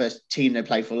whichever team they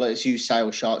play for, let's use Sale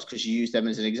Sharks because you use them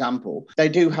as an example, they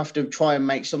do have to try and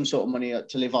make some sort of money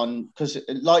to live on, because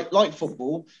like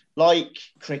football, like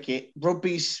cricket,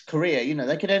 rugby's career,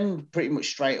 they could end pretty much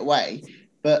straight away.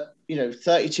 But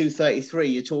 32, 33,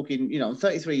 you're talking, I'm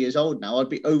 33 years old now. I'd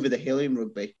be over the hill in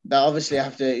rugby. But obviously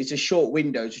it's a short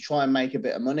window to try and make a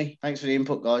bit of money. Thanks for the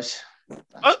input, guys.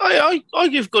 I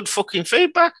give good fucking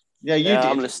feedback. Yeah, you did.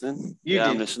 I'm listening.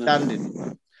 I'm listening. Dan did.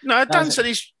 No, Dan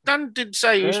did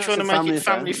say he was trying to make it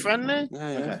family friendly. Yeah.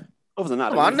 Okay. Other than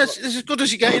that, come on, this is as good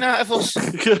as you're getting out of us.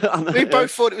 We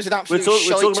both thought it was an absolute We're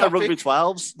talking topic. about rugby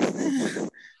 12s.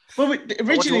 Well,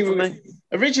 originally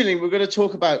we were going to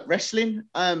talk about wrestling,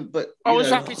 but I was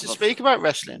happy to speak about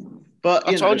wrestling. But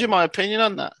I told you my opinion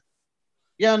on that.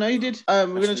 Yeah, I know you did. We're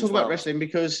going to talk about wrestling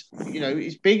because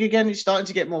it's big again. It's starting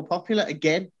to get more popular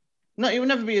again. It will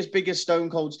never be as big as Stone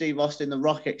Cold Steve Austin, The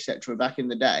Rock, etc. back in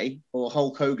the day, or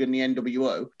Hulk Hogan, the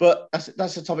NWO. But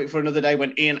that's a topic for another day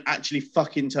when Ian actually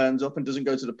fucking turns up and doesn't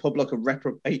go to the pub like a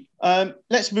reprobate.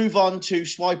 Let's move on to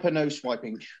Swiper No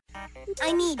Swiping.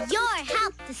 I need your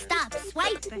help to stop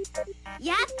Swiper.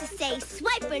 You have to say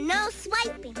Swiper No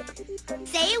Swiping.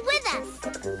 Say it with us.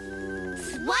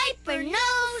 Swiper No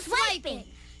Swiping.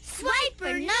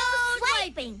 Swiper No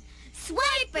Swiping.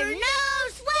 Swiper No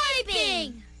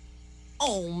Swiping.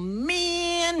 Oh,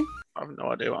 man. I have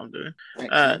no idea what I'm doing.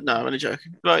 No, I'm only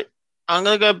joking. Right, I'm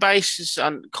going to go basis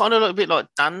on kind of a bit like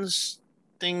Dan's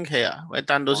thing here, where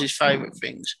Dan does his favourite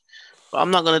things. But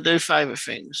I'm not going to do favourite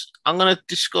things. I'm going to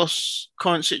discuss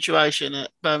current situation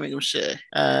at Birmingham City.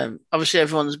 Obviously,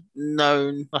 everyone's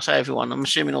known. I say everyone. I'm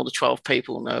assuming all the 12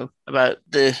 people know about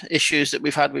the issues that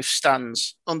we've had with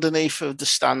stands. Underneath of the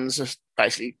stands are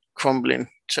basically crumbling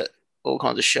to all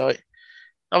kinds of shite.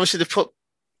 Obviously, they've put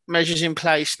measures in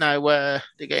place now where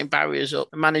they're getting barriers up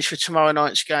and managed for tomorrow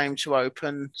night's game to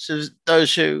open. So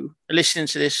those who are listening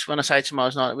to this, when I say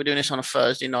tomorrow's night, we're doing this on a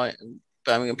Thursday night and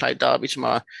Birmingham play Derby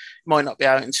tomorrow. It might not be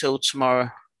out until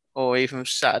tomorrow or even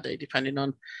Saturday, depending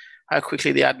on how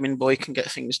quickly the admin boy can get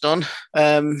things done.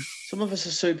 Some of us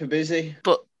are super busy.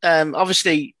 But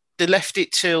obviously they left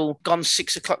it till gone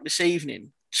 6 o'clock this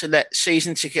evening to let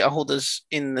season ticket holders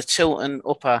in the Tilton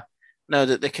upper know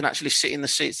that they can actually sit in the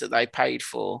seats that they paid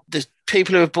for. The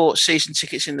people who have bought season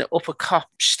tickets in the upper cup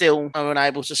still are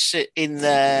unable to sit in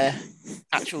their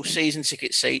actual season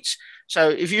ticket seats. So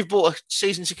if you've bought a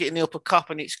season ticket in the upper cup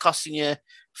and it's costing you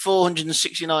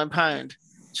 £469,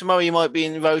 tomorrow you might be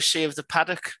in row C of the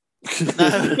paddock.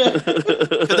 Now,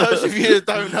 for those of you that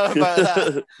don't know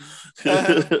about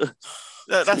that,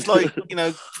 that's like,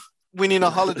 winning a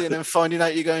holiday and then finding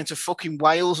out you're going to fucking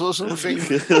Wales or something.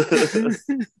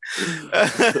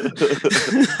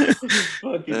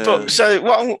 But so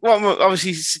what I'm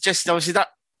obviously suggesting, that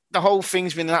the whole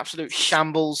thing's been an absolute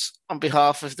shambles on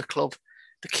behalf of the club.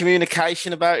 The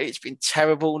communication about it's been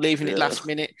terrible, leaving it last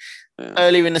minute. Yeah.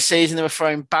 Earlier in the season, they were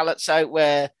throwing ballots out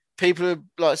where people who,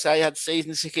 like say, had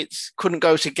season tickets couldn't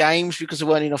go to games because there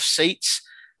weren't enough seats.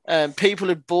 People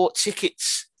had bought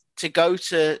tickets to go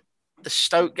to the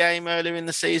Stoke game earlier in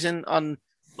the season on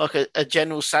like a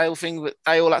general sale thing, but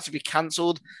they all had to be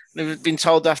cancelled. They've been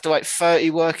told they have to wait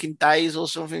 30 working days or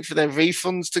something for their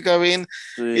refunds to go in.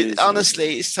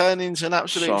 Honestly, it's turned into an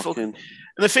absolute fucking... And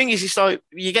the thing is, it's like,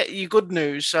 you get your good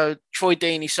news. So Troy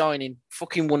Deeney signing,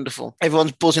 fucking wonderful.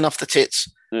 Everyone's buzzing off the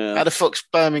tits. Yeah. How the fuck's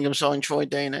Birmingham signed Troy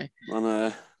Deeney? I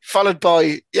know. Followed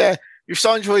by, you've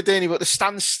signed Troy Deeney, but the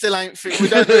stands still ain't fit. We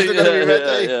don't know if they're going to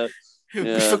be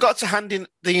ready. We forgot to hand in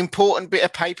the important bit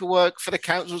of paperwork for the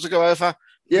council to go over.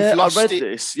 Yeah, I read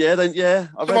this.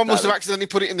 Someone must have accidentally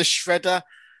put it in the shredder.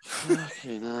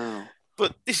 Okay, no.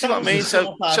 But this is what I mean.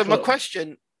 So my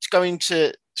question going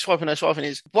to Swiping No Swiping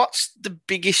is, what's the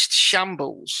biggest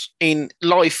shambles in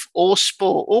life or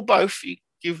sport or both? You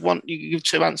give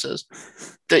 2 answers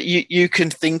that you can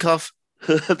think of.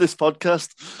 This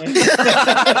podcast.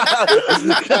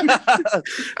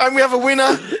 And we have a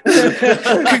winner.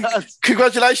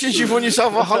 Congratulations, you've won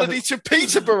yourself a holiday to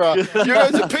Peterborough. You're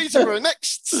going to Peterborough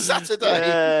next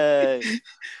Saturday. Yay.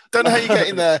 Don't know how you get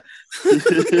in there.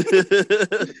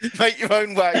 Make your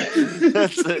own way.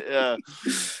 That's it, yeah.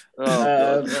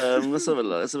 Let's have a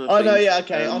look.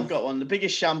 Okay, I've got one. The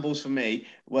biggest shambles for me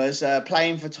was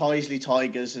playing for Tyseley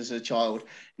Tigers as a child.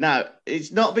 Now,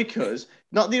 it's not the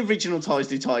original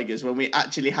Tyseley Tigers when we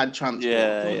actually had transport.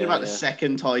 I'm talking about the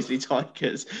second Tyseley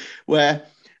Tigers, where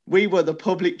we were the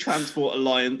Public Transport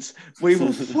Alliance. We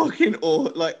were fucking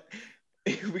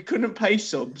we couldn't pay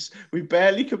subs. We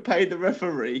barely could pay the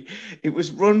referee. It was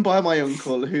run by my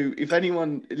uncle, who, if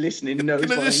anyone listening knows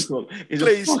my uncle, is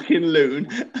a fucking loon.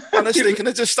 Honestly, can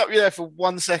I just stop you there for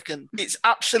 1 second? It's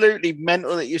absolutely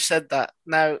mental that you said that.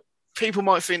 Now, people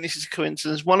might think this is a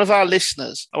coincidence. One of our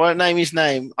listeners, I won't name his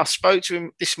name, I spoke to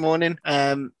him this morning,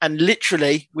 and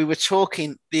literally we were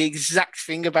talking the exact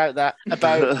thing about that,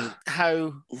 about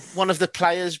how one of the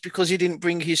players, because he didn't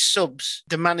bring his subs,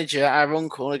 the manager, our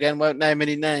uncle, again, won't name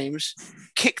any names,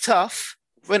 kicked off,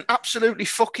 went absolutely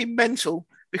fucking mental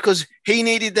because he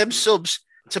needed them subs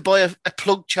to buy a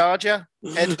plug charger.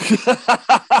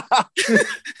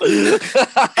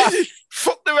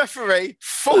 Fuck the referee,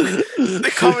 fuck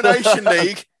the Coronation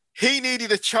League. He needed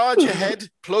a charger head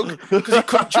plug because he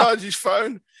couldn't charge his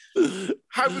phone.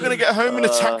 How are we going to get home in a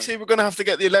taxi? We're going to have to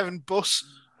get the 11 bus.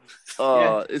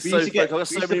 It's so funny. I've got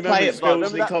so many memories.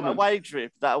 Remember that away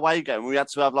trip, that away game, we had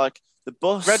to have like the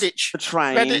bus, Redditch, the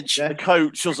train, the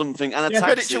coach or something, and a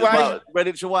taxi.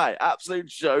 Redditch away. Absolute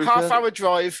joke. Half-hour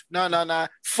drive. No.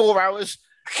 4 hours.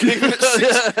 Leaving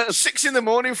at 6 in the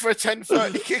morning for a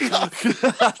 10:30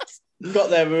 kickoff.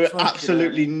 Got there, we were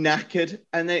absolutely knackered,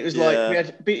 and then it was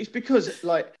like it's because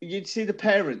like you'd see the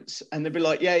parents, and they'd be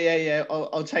like,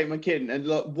 I'll take my kid, and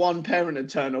like one parent would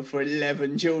turn up for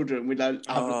 11 children. We'd have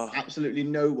absolutely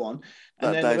no one,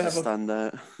 and then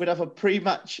we'd have a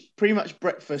pre-match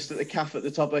breakfast at the cafe at the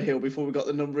top of the hill before we got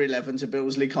the number 11 to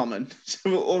Billesley Common.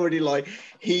 So we're already like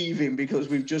heaving because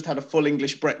we've just had a full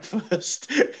English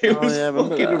breakfast. It was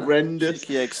fucking horrendous.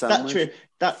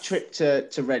 That trip to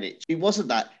Redditch, it wasn't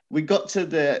that. We got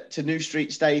to New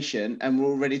Street Station and we're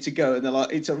all ready to go, and they're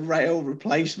like, it's a rail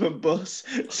replacement bus.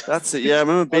 So that's it. Yeah, I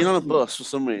remember being on a bus for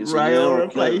some reason. Rail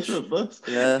replacement bus.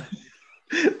 Yeah.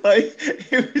 Like,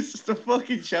 it was just a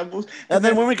fucking shambles. And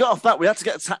then when we got off that, we had to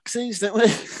get taxis, didn't we?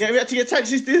 Yeah, we had to get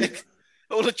taxis, didn't we?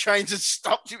 All the trains had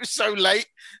stopped. It was so late.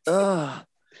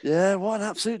 Yeah, what an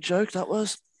absolute joke that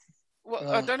was.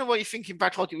 Well, I don't know why you're thinking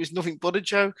back like it was nothing but a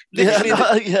joke.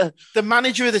 The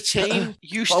manager of the team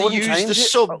used to use the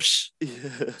subs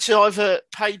to either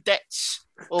pay debts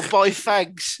or buy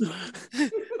fags.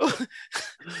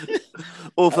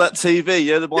 Or for that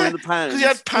TV, the one in the pounds. Because he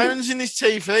had pounds in his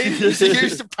TV. He used to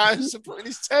use the pounds to put in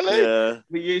his telly. Yeah.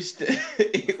 We used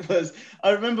to,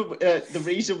 I remember the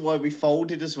reason why we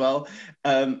folded as well.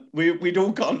 We'd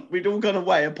all gone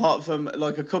away apart from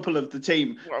like a couple of the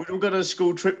team. We'd all gone on a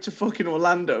school trip to fucking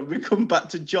Orlando. We come back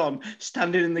to John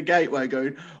standing in the gateway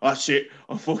going, that's it,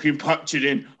 I fucking packed it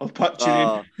in. I've packed it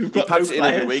in. We've got packed it in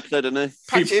every week though, didn't he?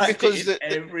 Packed it because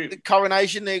the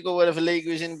Coronation League or whatever league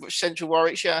was in Central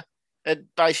Warwickshire had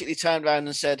basically turned around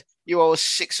and said, you owe us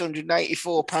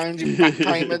 £684 in back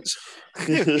payments.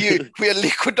 We are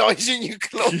liquidising your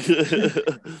club.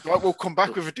 Right, we'll come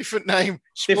back with a different name.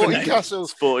 Sporting Castle.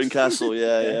 Sporting Castle,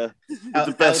 yeah.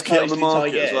 The best kit on the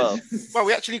market as well. Well,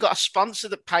 we actually got a sponsor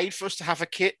that paid for us to have a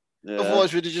kit. Yeah.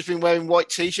 Otherwise, we'd have just been wearing white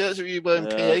t-shirts if you were wearing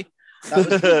PE.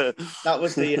 That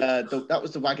was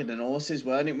the Wagon and Horses,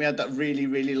 weren't it? We had that really,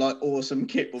 really like awesome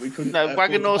kit, but we couldn't. No,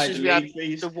 Wagon Horses. We had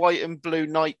the white and blue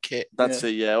night kit. That's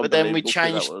it, yeah. But then we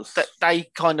changed that. They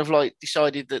kind of like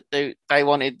decided that they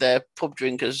wanted their pub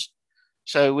drinkers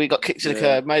So we got kicked to the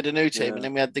curb, made a new team, and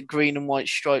then we had the green and white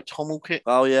striped Hummel kit.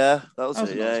 Oh yeah, that was That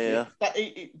it. was a nice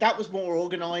Yeah. That was more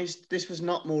organised. This was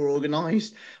not more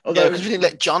organised. Yeah, because we didn't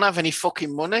let John have any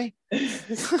fucking money. I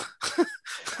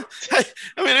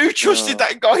mean, who trusted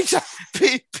that guy to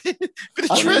be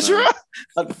the treasurer?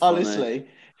 Honestly,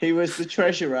 he was the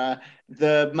treasurer,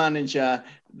 the manager,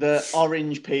 the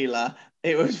orange peeler.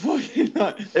 It was fucking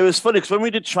like... It was funny because when we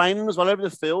did training as well over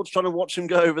the field, trying to watch him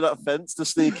go over that fence to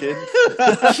sneak in.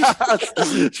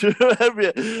 Do you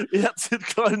remember? He had to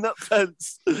climb that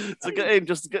fence to get in,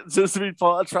 just to be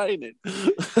part of training.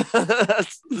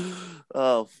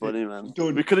 Oh, funny, man.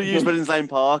 We could have used Billings Lane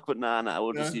Park, but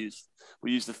we'll just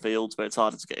use the fields where it's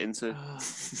harder to get into.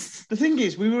 The thing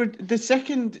is, we were the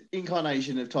second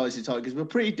incarnation of Tyson Tigers. We're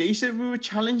pretty decent. We were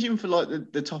challenging for like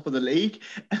the top of the league.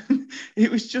 And it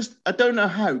was just, I don't know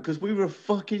how, because we were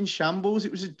fucking shambles.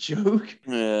 It was a joke.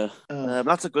 Yeah.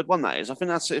 That's a good one, that is. I think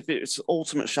that's if it's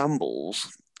ultimate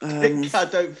shambles. I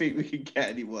don't think we can get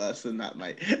any worse than that,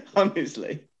 mate.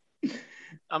 Honestly.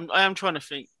 I am trying to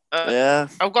think.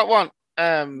 I've got one.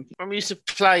 When we used to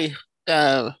play,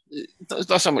 it's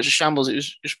not so much a shambles, it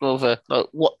was just more of a like,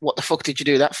 what the fuck did you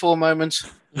do that for moment.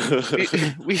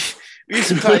 we used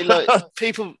to play like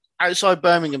people outside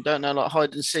Birmingham don't know like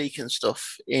hide and seek and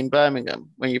stuff in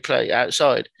Birmingham when you play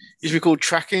outside. It used to be called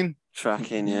tracking.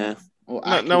 Tracking, yeah.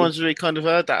 No one's really kind of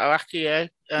heard that. Or Aki, yeah.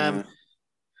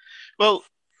 Well,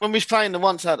 when we was playing the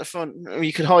once out the front,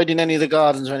 you could hide in any of the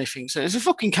gardens or anything. So it's a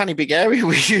fucking canny big area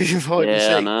we used for hide and seek.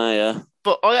 Yeah, I know, yeah.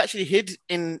 But I actually hid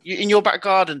in your back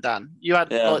garden, Dan. You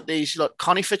had like these like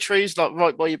conifer trees like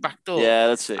right by your back door. Yeah,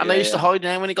 that's it. And I used to hide in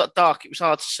there. When it got dark, it was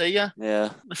hard to see you.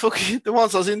 Yeah. The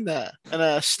ones I was in there,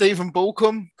 and Stephen Bull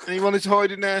come, and he wanted to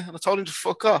hide in there, and I told him to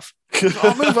fuck off.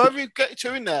 I'll move over, you get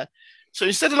two in there. So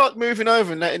instead of like moving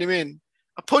over and letting him in,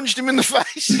 I punched him in the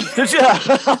face. Did you?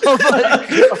 Oh my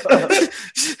God.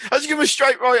 I just give him a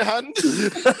straight right hand.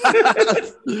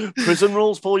 Prison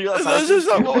rules, Paul. You got. I was just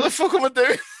like, what the fuck am I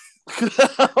doing?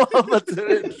 What am I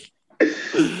doing?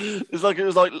 It's like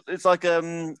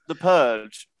the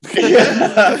Purge.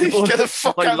 Yeah. Get the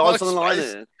fuck out lights of on the my line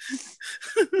face. here.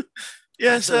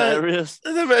 Yeah, That's hilarious.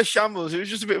 There's a bit of shambles. It was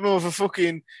just a bit more of a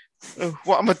fucking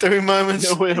what am I doing moments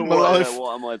in my life.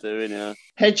 What am I doing? Yeah.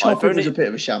 Hedge hopping was a bit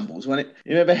of a shambles, wasn't it?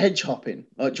 You remember hedge hopping?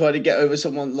 Like trying to get over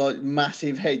someone like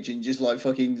massive hedge and just like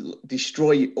fucking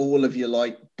destroy all of your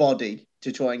like body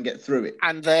to try and get through it.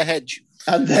 And their hedge.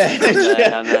 And their hedge.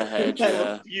 And their hedge,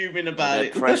 yeah. Fuming about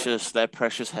it. They're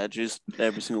precious hedges,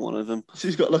 every single one of them. So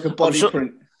he's got like a body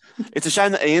print. It's a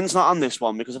shame that Ian's not on this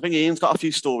one because I think Ian's got a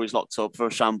few stories locked up for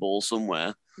a shambles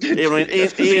somewhere. Ian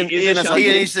is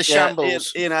the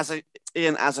shambles. Ian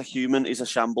as a human is a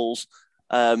shambles,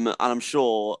 and I'm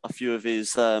sure a few of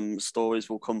his stories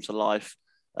will come to life.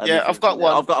 I've got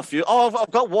one. I've got a few. Oh, I've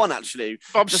got one actually.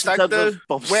 Bob Stagdo.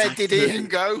 Where did Ian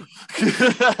go?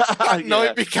 That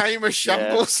night became a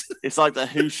shambles. Yeah. It's like the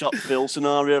Who Shot Phil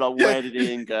scenario. Like, where did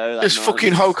Ian go? There's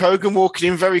fucking Hulk Hogan walking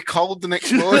in very cold the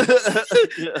next morning.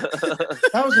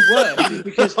 That was the worst.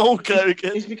 Because Hulk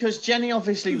Hogan. It's because Jenny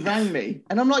obviously rang me,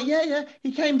 and I'm like, yeah,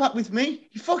 he came back with me.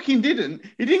 He fucking didn't.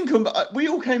 He didn't come back. We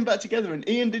all came back together, and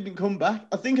Ian didn't come back.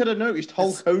 I think I'd have noticed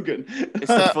Hulk Hogan. It's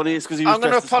so funny. It's because he was. I'm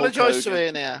going to apologise to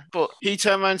Ian. Yeah, but he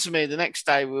turned around to me the next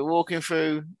day. We were walking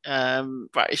through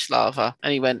Bratislava,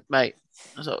 and he went, "Mate,"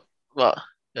 I was like, "What?"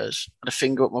 He goes, "I had a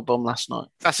finger up my bum last night."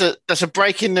 That's a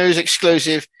breaking news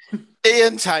exclusive.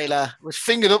 Ian Taylor was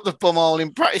fingered up the bumhole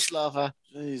in Bratislava.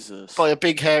 Jesus. By a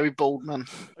big hairy bald man.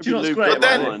 Do you know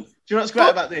what's great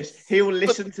about this? He will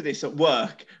listen to this at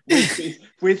work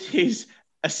with his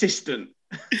assistant.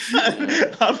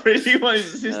 I really want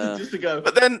his assistant just to go.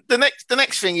 But then the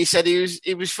next thing he said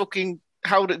he was fucking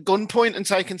held at gunpoint and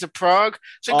taken to Prague.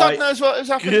 So God knows what has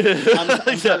happened.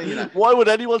 I'm telling you that. Why would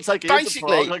anyone take Ian to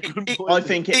Prague at gunpoint?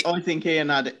 I think Ian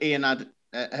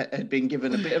had been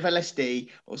given a bit of LSD,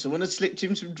 or someone had slipped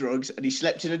him some drugs, and he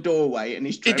slept in a doorway. And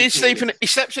he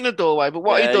slept in a doorway. But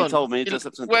what he done? He told me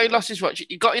where he lost his watch.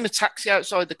 He got in a taxi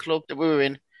outside the club that we were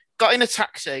in. Got in a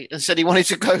taxi and said he wanted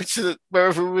to go to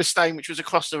wherever we were staying, which was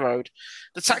across the road.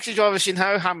 The taxi driver, seen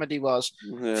how hammered he was,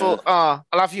 thought, I'll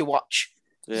have your watch.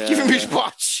 Give him his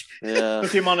watch.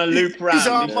 Put him on a loop round. His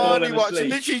Armani watch. And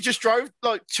literally just drove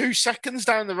like 2 seconds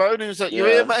down the road and was like, "You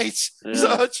here, mate?"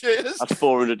 So, cheers. That's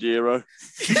 €400.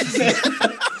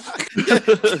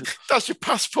 That's your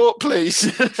passport, please.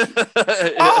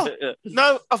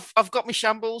 No, I've got my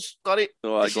shambles. Got it.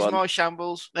 Right, this is my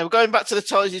shambles. Now we're going back to the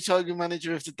Tizy Tiger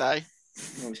manager of the day.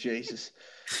 Oh Jesus.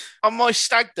 On my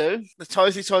stag do, the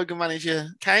Tizy Tiger manager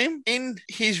came. In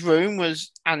his room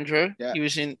was Andrew. Yeah. He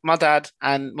was in my dad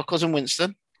and my cousin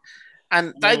Winston.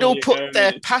 and they'd all put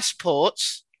their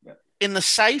passports in the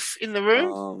safe in the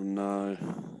room. Oh no.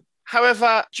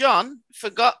 However, John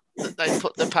forgot that they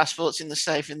put the passports in the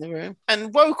safe in the room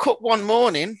and woke up one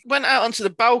morning, went out onto the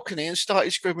balcony and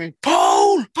started screaming,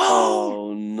 Paul! Paul!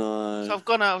 Oh no. So I've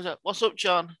gone out, I was like, what's up,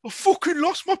 John? I fucking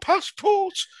lost my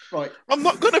passport. Right. I'm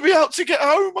not going to be able to get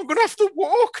home. I'm going to have to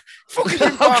walk. Fucking in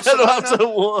I'm gonna Barcelona. have to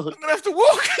walk. I'm going to have to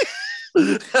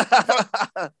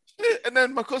walk. And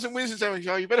then my cousin Winston said,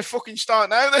 oh, you better fucking start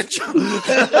now then, John.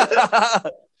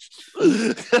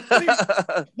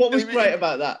 What was great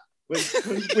about that was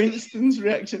Winston's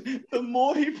reaction. The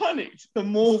more he panicked, the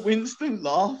more Winston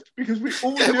laughed because we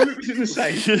all knew it was in the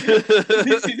safe. He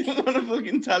didn't want to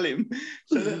fucking tell him.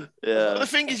 So But the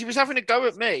thing is, he was having a go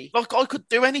at me. Like I could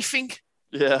do anything.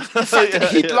 Yeah. The fact that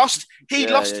he'd lost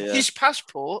his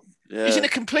passport. Yeah. He's in a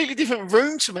completely different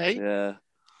room to me. Yeah.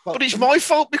 But it's my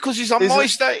fault because he's on my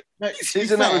state.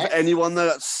 Isn't that with anyone though?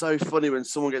 That's so funny when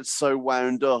someone gets so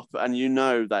wound up and you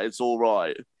know that it's all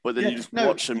right, but then you just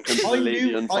watch them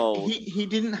completely unfold. He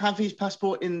didn't have his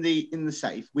passport in the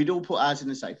safe. We'd all put ours in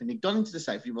the safe, and he'd gone into the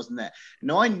safe. He wasn't there.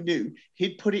 Now I knew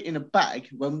he'd put it in a bag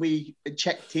when we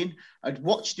checked in. I'd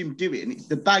watched him do it, and it's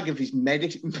the bag of his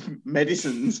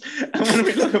medicines. And when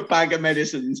we look at a bag of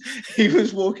medicines, he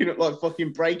was walking up like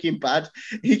fucking Breaking Bad.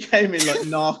 He came in like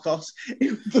Narcos.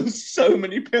 There was so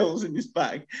many pills in this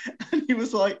bag, and he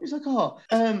was like,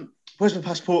 where's my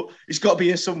passport? It's got to be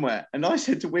here somewhere. And I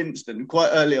said to Winston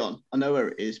quite early on, I know where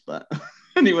it is, but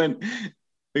and he went,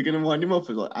 we're going to wind him up.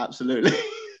 I was like, absolutely.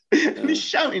 And he's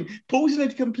shouting. Paul's in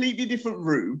a completely different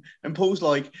room, and Paul's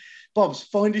like, Bobs,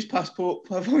 find his passport.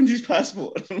 Find his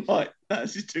passport. And I'm like,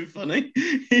 that's just too funny.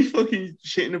 He fucking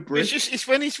shitting a brick. It's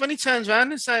when he turns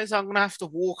around and says, I'm going to have to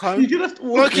walk home. You're going to have to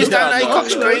walk like he's down home.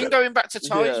 Acock's Green going back to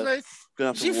Tisley.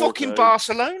 Yeah. He's in fucking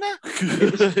Barcelona.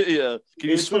 Yeah. Can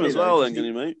you swim as well then, can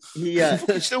you, mate?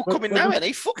 He's still coming now, isn't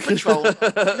he? Foot patrol. He's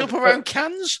up around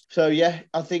Cannes. So, yeah,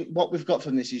 I think what we've got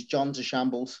from this is John's a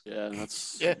shambles. Yeah,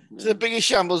 that's... Yeah. So the biggest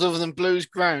shambles other than Blues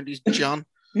ground is John.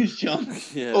 Who's John?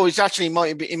 Yeah. Oh, he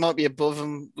might be above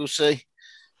him. We'll see.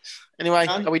 Anyway,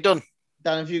 Dan? are we done?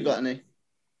 Dan, have you got any?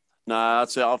 Nah,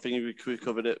 that's it. I think we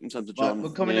covered it in terms of John. Right,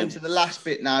 we're coming into the last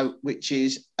bit now, which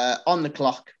is on the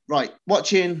clock. Right,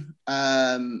 watching.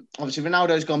 Obviously,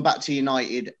 Ronaldo's gone back to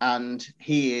United, and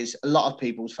he is a lot of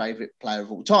people's favourite player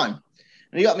of all time.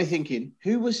 And he got me thinking: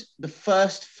 who was the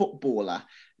first footballer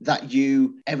that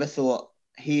you ever thought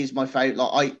he is my favourite?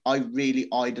 Like, I really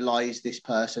idolise this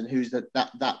person. Who's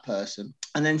that person?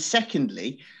 And then,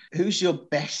 secondly, who's your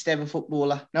best ever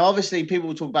footballer? Now, obviously, people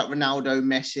will talk about Ronaldo,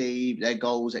 Messi, their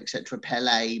goals, etc.,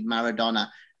 Pele, Maradona.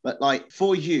 But, like,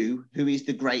 for you, who is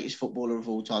the greatest footballer of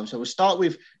all time? So we'll start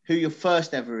with who your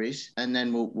first ever is, and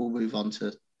then we'll move on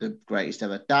to the greatest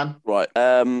ever. Dan? Right.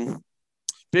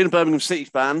 Being a Birmingham City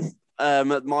fan,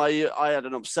 I had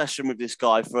an obsession with this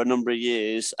guy for a number of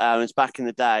years. It's back in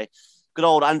the day. Good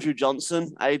old Andrew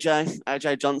Johnson,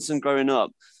 AJ Johnson, growing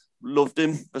up. Loved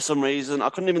him for some reason. I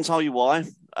couldn't even tell you why.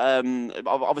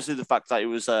 Obviously, the fact that it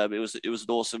was an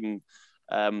awesome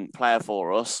player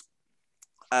for us.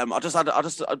 I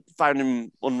found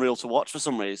him unreal to watch for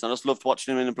some reason. I just loved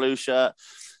watching him in a blue shirt,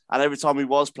 and every time he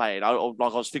was playing, I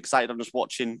was fixated on just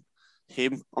watching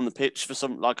him on the pitch for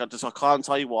some. I can't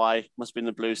tell you why. Must have been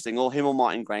the Blues thing, or him or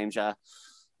Martin Granger.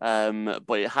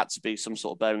 But it had to be some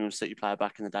sort of Birmingham City player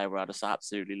back in the day where I just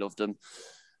absolutely loved him.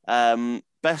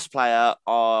 Best player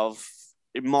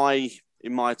in my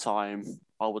time,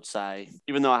 I would say,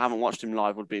 even though I haven't watched him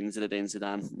live, would be Zinedine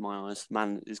Zidane. In my eyes,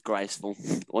 man is graceful,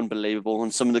 unbelievable,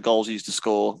 and some of the goals he used to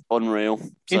score, unreal.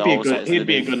 So He'd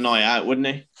be a good night out, wouldn't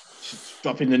he?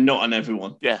 Dropping the nut on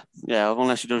everyone. Yeah.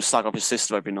 Unless you do slag up his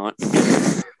sister every night.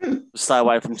 Stay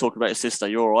away from talking about his sister.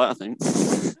 You're all right, I think.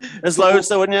 There's loads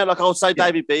though, wouldn't you? Like I would say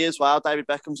David B as well. David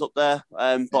Beckham's up there.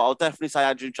 But I'll definitely say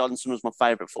Andrew Johnson was my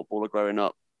favourite footballer growing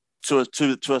up to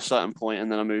a certain point,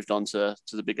 and then I moved on to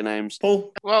the bigger names.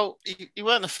 Paul? Well, you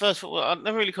weren't the first footballer. I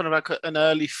never really kind of like an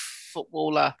early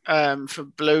footballer for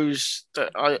Blues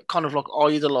that I kind of like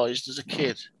idolised as a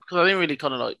kid, because I didn't really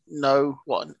kind of like know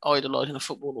what idolising a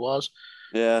footballer was.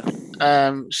 Yeah.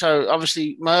 So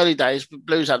obviously my early days,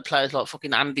 Blues had players like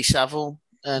fucking Andy Saville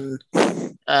and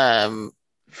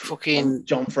fucking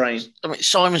John Frame. I mean,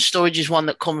 Simon Sturridge is one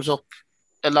that comes up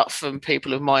a lot from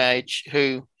people of my age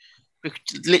who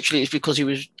literally it's because he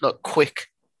was like quick,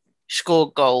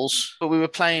 scored goals, but we were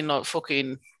playing like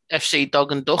fucking FC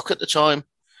Dog and Duck at the time.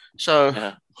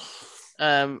 So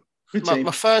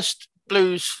my first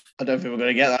Blues. I don't think we're going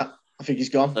to get that. I think he's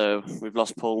gone. So we've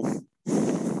lost Paul.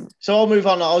 So I'll move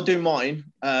on. I'll do mine.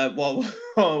 While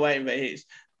we're waiting for his.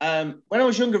 When I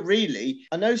was younger, really,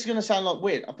 I know it's going to sound like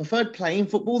weird. I preferred playing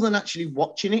football than actually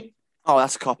watching it. Oh,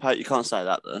 that's a cop out. You can't say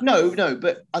that though. No,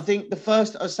 but I think the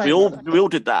first I was saying We all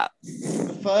did that.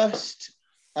 the first.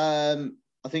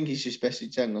 I think he's just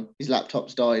messaged. Hang on, his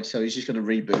laptop's died, so he's just going to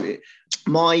reboot it.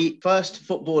 My first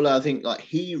footballer, I think, like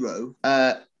hero,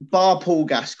 bar Paul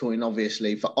Gascoigne,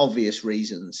 obviously for obvious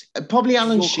reasons. Probably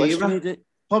Alan Shearer.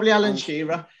 Probably Alan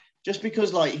Shearer, just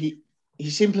because like he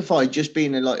simplified just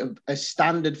being a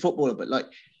standard footballer, but like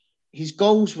his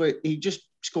goals he just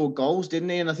scored goals, didn't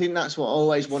he? And I think that's what I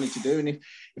always wanted to do. And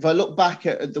if I look back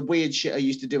at the weird shit I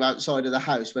used to do outside of the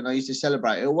house when I used to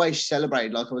celebrate, I always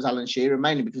celebrated like I was Alan Shearer,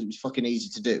 mainly because it was fucking easy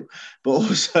to do, but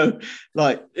also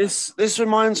like this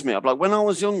reminds me of like when I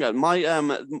was younger,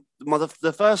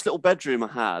 the first little bedroom I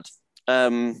had.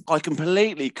 I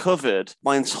completely covered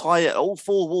all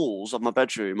 4 walls of my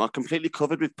bedroom. I completely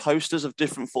covered with posters of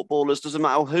different footballers. Doesn't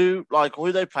matter who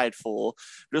they played for.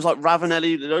 It was like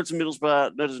Ravanelli, loads of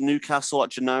Middlesbrough, loads of Newcastle,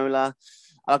 like Ginola.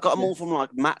 I got them all from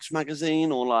like Match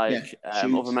magazine or like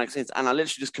other magazines, and I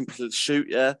literally just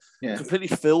completely completely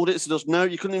filled it. So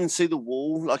you couldn't even see the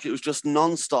wall. Like it was just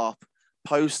non-stop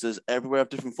posters everywhere of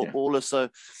different footballers. So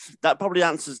that probably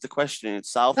answers the question in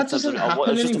itself. That doesn't happen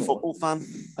I was just anymore. a football fan.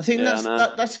 I think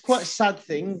that's quite a sad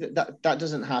thing that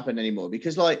doesn't happen anymore,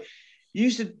 because like you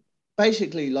used to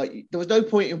basically like there was no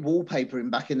point in wallpapering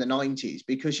back in the 90s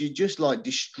because you just like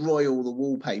destroy all the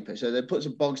wallpaper. So they put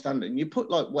some bog standard and you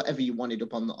put like whatever you wanted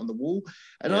up on the wall.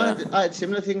 And I had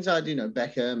similar things. I had,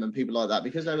 Beckham and people like that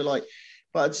because they were like,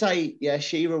 but I'd say,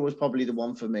 Shearer was probably the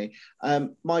one for me.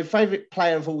 My favourite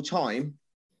player of all time,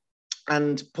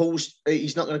 and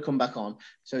he's not going to come back on,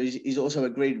 so he's also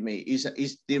agreed with me,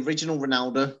 he's the original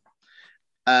Ronaldo.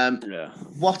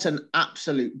 What an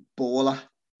absolute baller.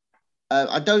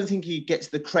 I don't think he gets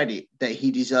the credit that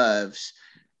he deserves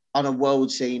on a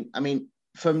world scene. I mean,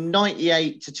 from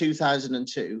 98 to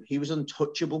 2002, he was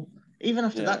untouchable. Even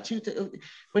after that,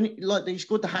 when he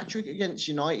scored the hat-trick against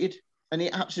United, and he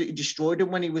absolutely destroyed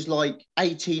him when he was like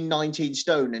 18, 19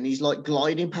 stone, and he's like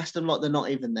gliding past them like they're not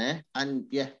even there. And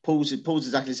Paul's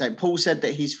exactly the same. Paul said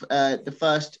that he's the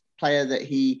first player that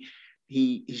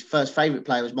his first favourite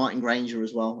player was Martin Granger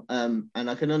as well. And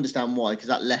I can understand why, because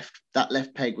that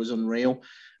left peg was unreal.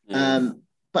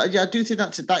 But I do think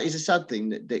that is a sad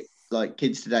thing that like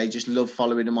kids today just love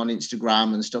following them on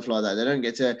Instagram and stuff like that. They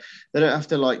don't have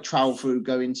to like travel through,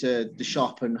 go into the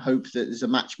shop and hope that there's a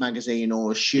Match magazine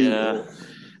or a shoot or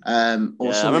I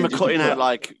remember cutting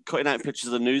out pictures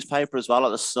of the newspaper as well,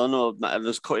 like the Sun, or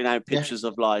just cutting out pictures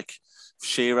of like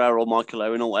Shearer or Michael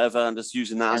Owen or whatever, and just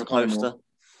using that as a poster.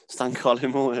 Stan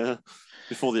Collymore,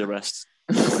 before the arrest.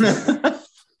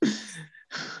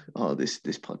 Oh, this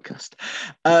podcast.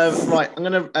 Right, I'm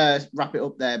going to wrap it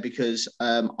up there because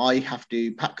I have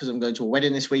to pack because I'm going to a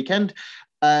wedding this weekend.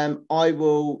 I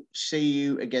will see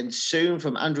you again soon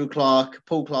from Andrew Clark,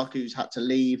 Paul Clark, who's had to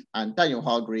leave, and Daniel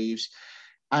Hargreaves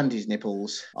and his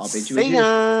nipples. I'll bid you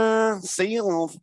adieu. See ya.